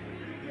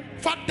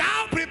 For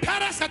thou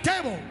preparest a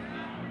table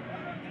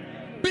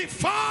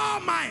before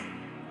my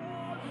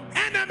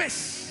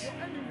enemies.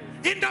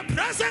 In the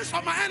presence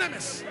of my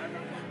enemies,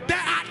 there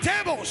are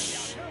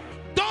tables.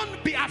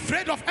 Don't be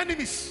afraid of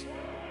enemies.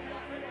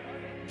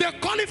 They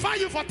qualify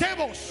you for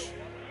tables.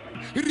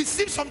 You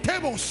receive some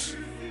tables.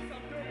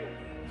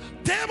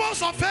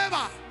 Tables of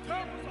favor.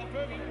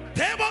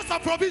 Tables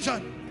of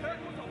provision.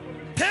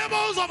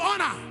 Tables of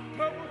honor.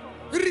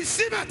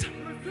 Receive it.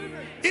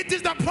 It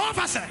is the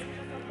prophecy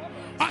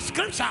of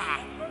scripture.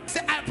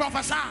 Say, I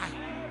prophesy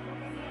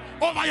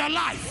over your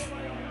life.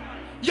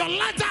 Your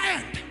latter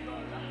end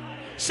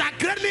shall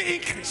greatly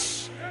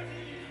increase.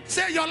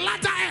 Say, your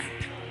latter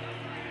end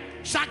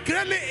shall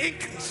greatly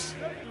increase.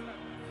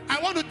 I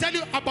want to tell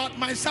you about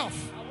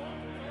myself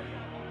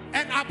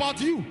and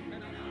about you.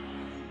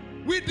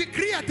 We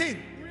decree a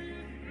thing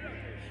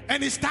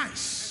and it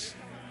stands.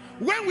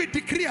 When we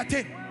decree a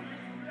thing,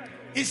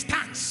 it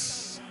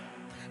stands.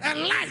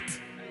 And light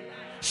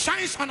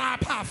shines on our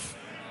path.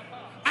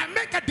 I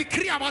make a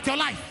decree about your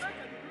life.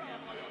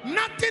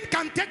 Nothing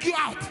can take you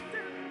out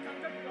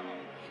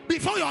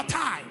before your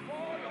time.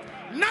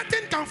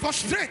 Nothing can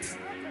frustrate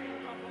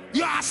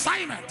your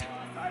assignment.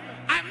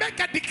 I make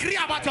a decree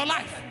about your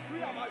life.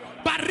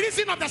 By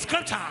reason of the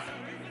scripture,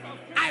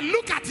 I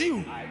look at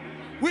you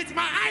with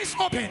my eyes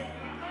open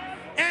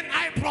and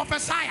I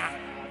prophesy.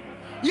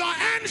 Your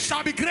end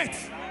shall be great.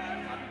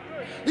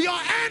 Your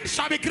end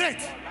shall be great.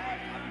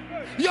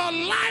 Your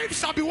life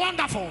shall be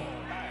wonderful.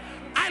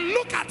 I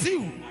look at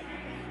you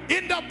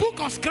in the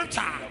book of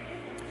scripture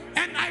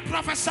and I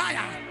prophesy.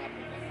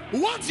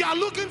 What you are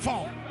looking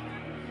for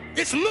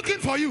is looking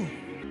for you.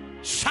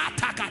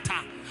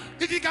 Shatakata.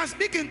 If you can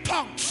speak in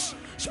tongues,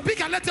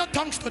 speak a little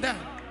tongues to them.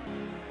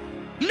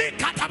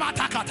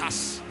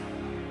 Likatabatakas.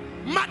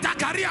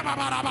 Matakaria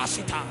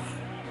babarabasita.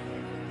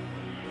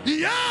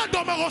 Ya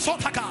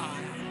domogosotaka.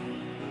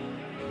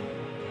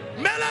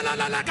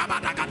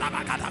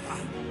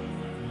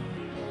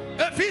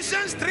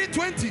 Ephesians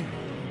 3:20,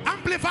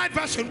 Amplified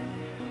Version.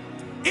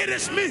 It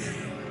is me.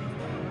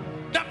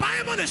 The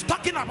Bible is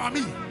talking about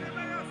me.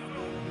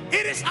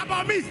 It is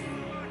about me.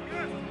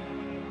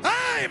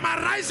 Hey, my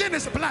rising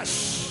is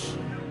blessed.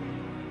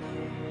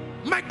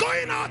 My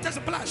going out is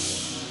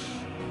blessed.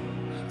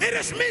 It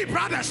is me,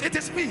 brothers. It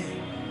is me.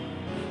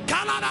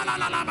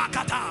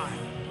 Kalalalabakata.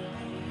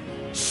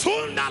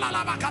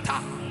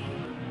 Sundalalabakata.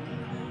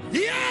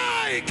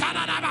 Yay,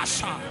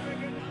 Kanadabasha.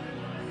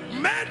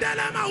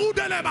 Medelema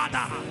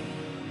udelebada.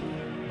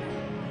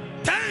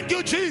 Thank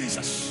you,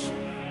 Jesus.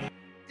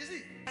 You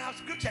see, I have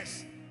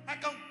scriptures. I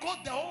can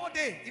quote the whole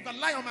day if I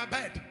lie on my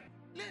bed.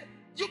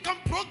 You can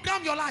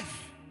program your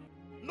life.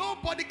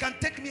 Nobody can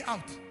take me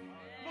out.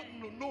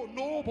 No,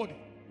 nobody.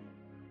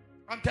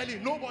 I'm telling you,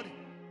 nobody.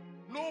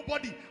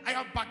 Nobody. I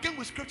have bargained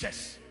with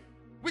scriptures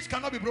which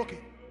cannot be broken.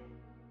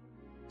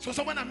 So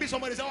when I meet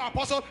somebody, say, "Oh,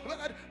 Apostle,"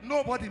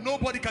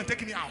 nobody can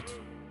take me out.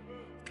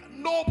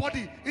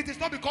 Nobody. It is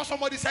not because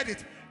somebody said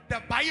it.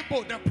 The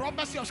Bible, the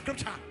prophecy of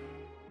scripture.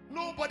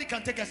 Nobody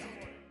can take us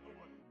out.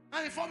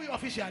 I inform you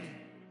officially.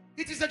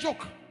 It is a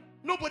joke.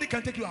 Nobody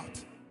can take you out.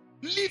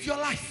 Live your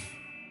life.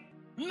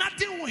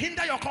 Nothing will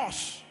hinder your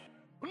cause.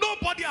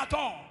 Nobody at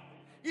all.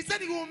 He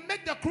said he will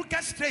make the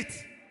crooked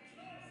straight.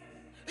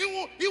 He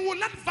will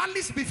let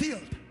valleys be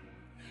filled.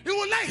 He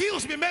will let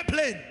hills be made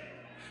plain.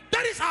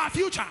 That is our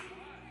future.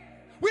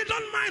 We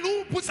don't mind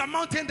who puts a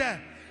mountain there.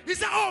 He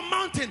said, "Oh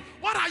mountain,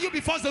 what are you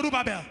before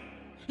Zerubbabel?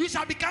 You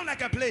shall become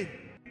like a plain."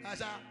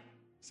 Isaiah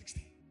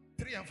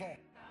 63 and 4.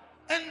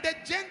 And the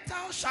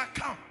Gentiles shall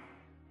come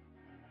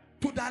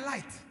to thy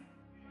light,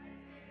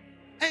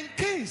 and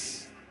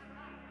kings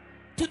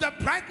to the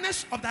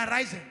brightness of thy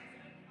rising.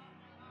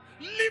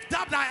 Lift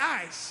up thy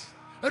eyes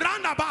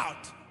round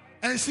about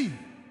and see.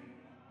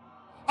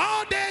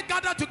 All they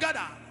gather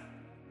together,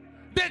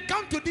 they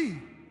come to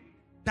thee.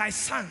 Thy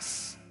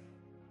sons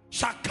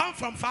shall come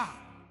from far,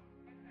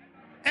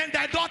 and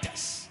thy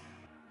daughters.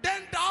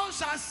 Then thou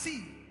shalt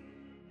see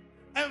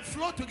and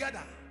flow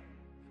together,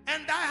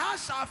 and thy heart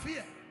shall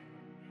fear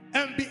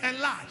and be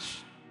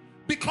enlarged,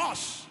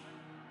 because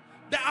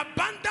the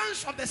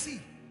abundance of the sea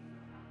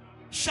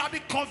shall be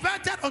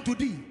converted unto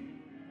thee.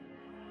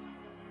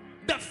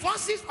 The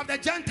forces of the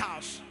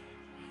Gentiles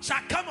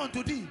shall come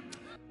unto thee.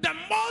 The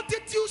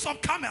multitudes of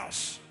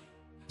camels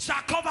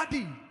shall cover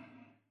thee.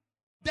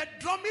 The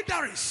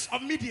dromedaries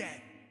of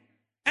Midian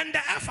and the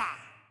Ephah,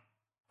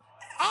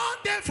 all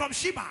they from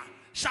Sheba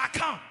shall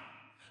come.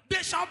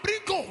 They shall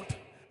bring gold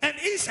and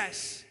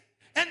incense,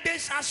 and they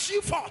shall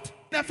shew forth.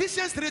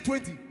 Ephesians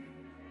 3:20.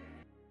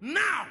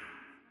 Now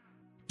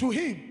to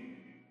him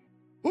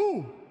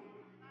who,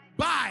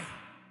 by,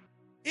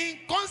 in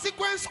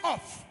consequence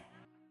of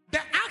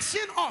the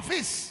action of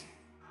his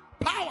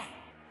power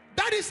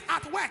that is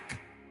at work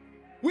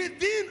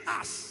within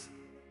us,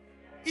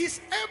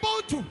 is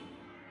able to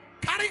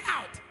carry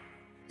out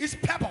his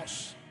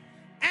purpose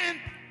and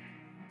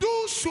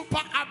do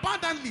super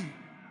abundantly,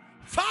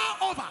 far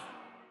over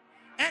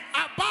and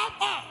above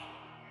all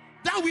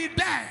that we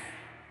dare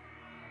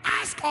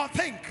ask or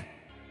think,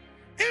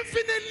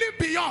 infinitely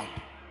beyond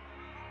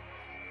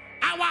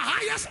our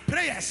highest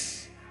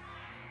prayers,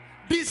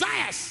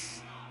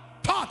 desires,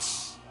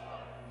 thoughts,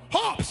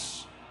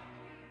 hopes,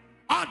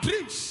 or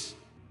dreams.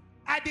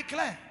 I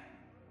declare,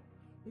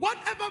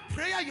 whatever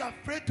prayer you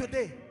have prayed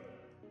today,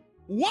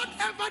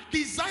 whatever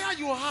desire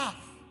you have,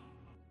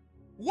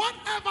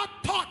 whatever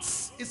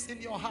thoughts is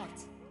in your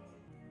heart,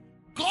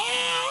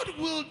 God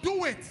will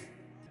do it.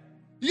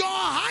 Your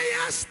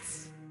highest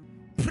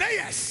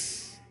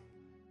prayers,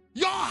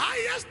 your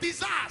highest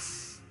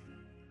desires,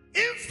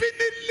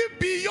 infinitely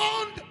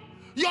beyond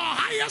your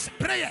highest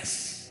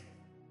prayers.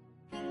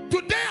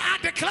 Today I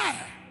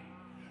declare,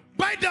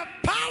 by the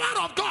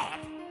power of God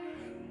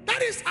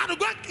that is at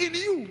work in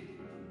you,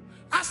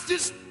 as you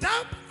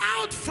step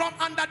out from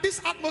under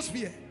this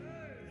atmosphere,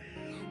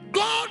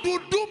 God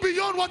will do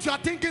beyond what you are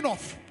thinking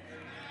of.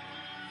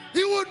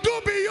 He will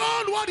do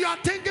beyond what you are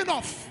thinking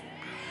of.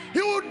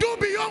 He will do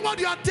beyond what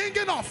you are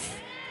thinking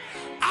of.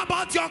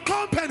 About your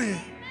company,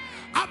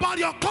 about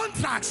your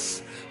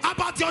contracts,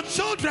 about your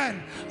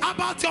children,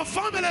 about your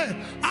family,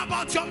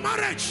 about your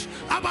marriage,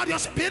 about your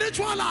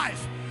spiritual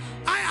life.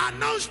 I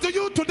announce to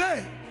you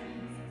today,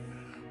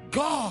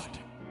 God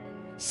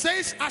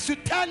says I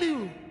should tell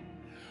you,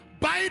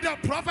 by the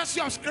prophecy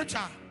of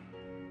scripture,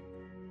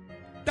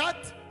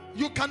 that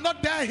you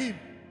cannot dare him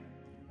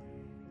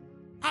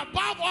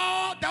above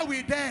all that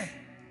we dare.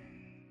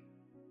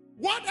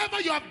 Whatever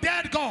you have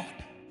dared God,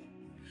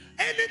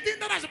 anything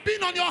that has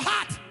been on your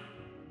heart,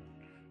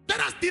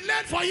 that has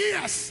delayed for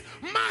years,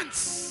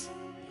 months,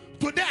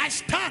 today I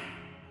stand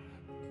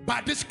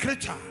by this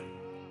scripture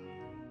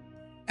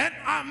and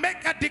I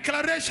make a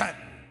declaration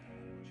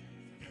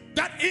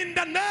that in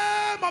the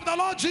name of the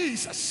Lord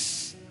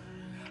Jesus,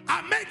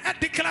 I make a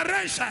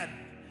declaration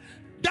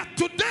that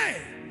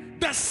today,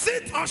 the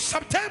 6th of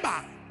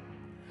September,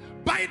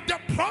 by the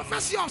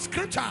prophecy of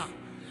scripture,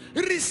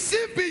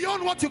 receive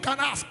beyond what you can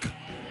ask.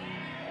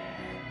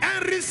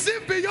 and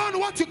receive beyond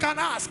what you can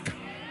ask,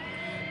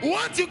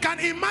 what you can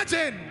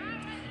imagine,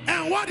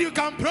 and what you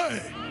can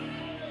pray.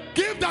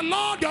 Give the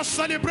Lord your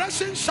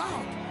celebration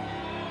shout.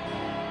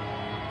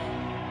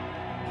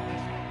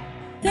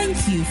 Thank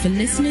you for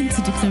listening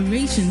to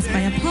Declarations by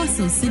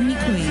Apostle Sydney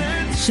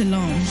Quaye.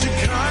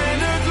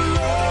 Shalom.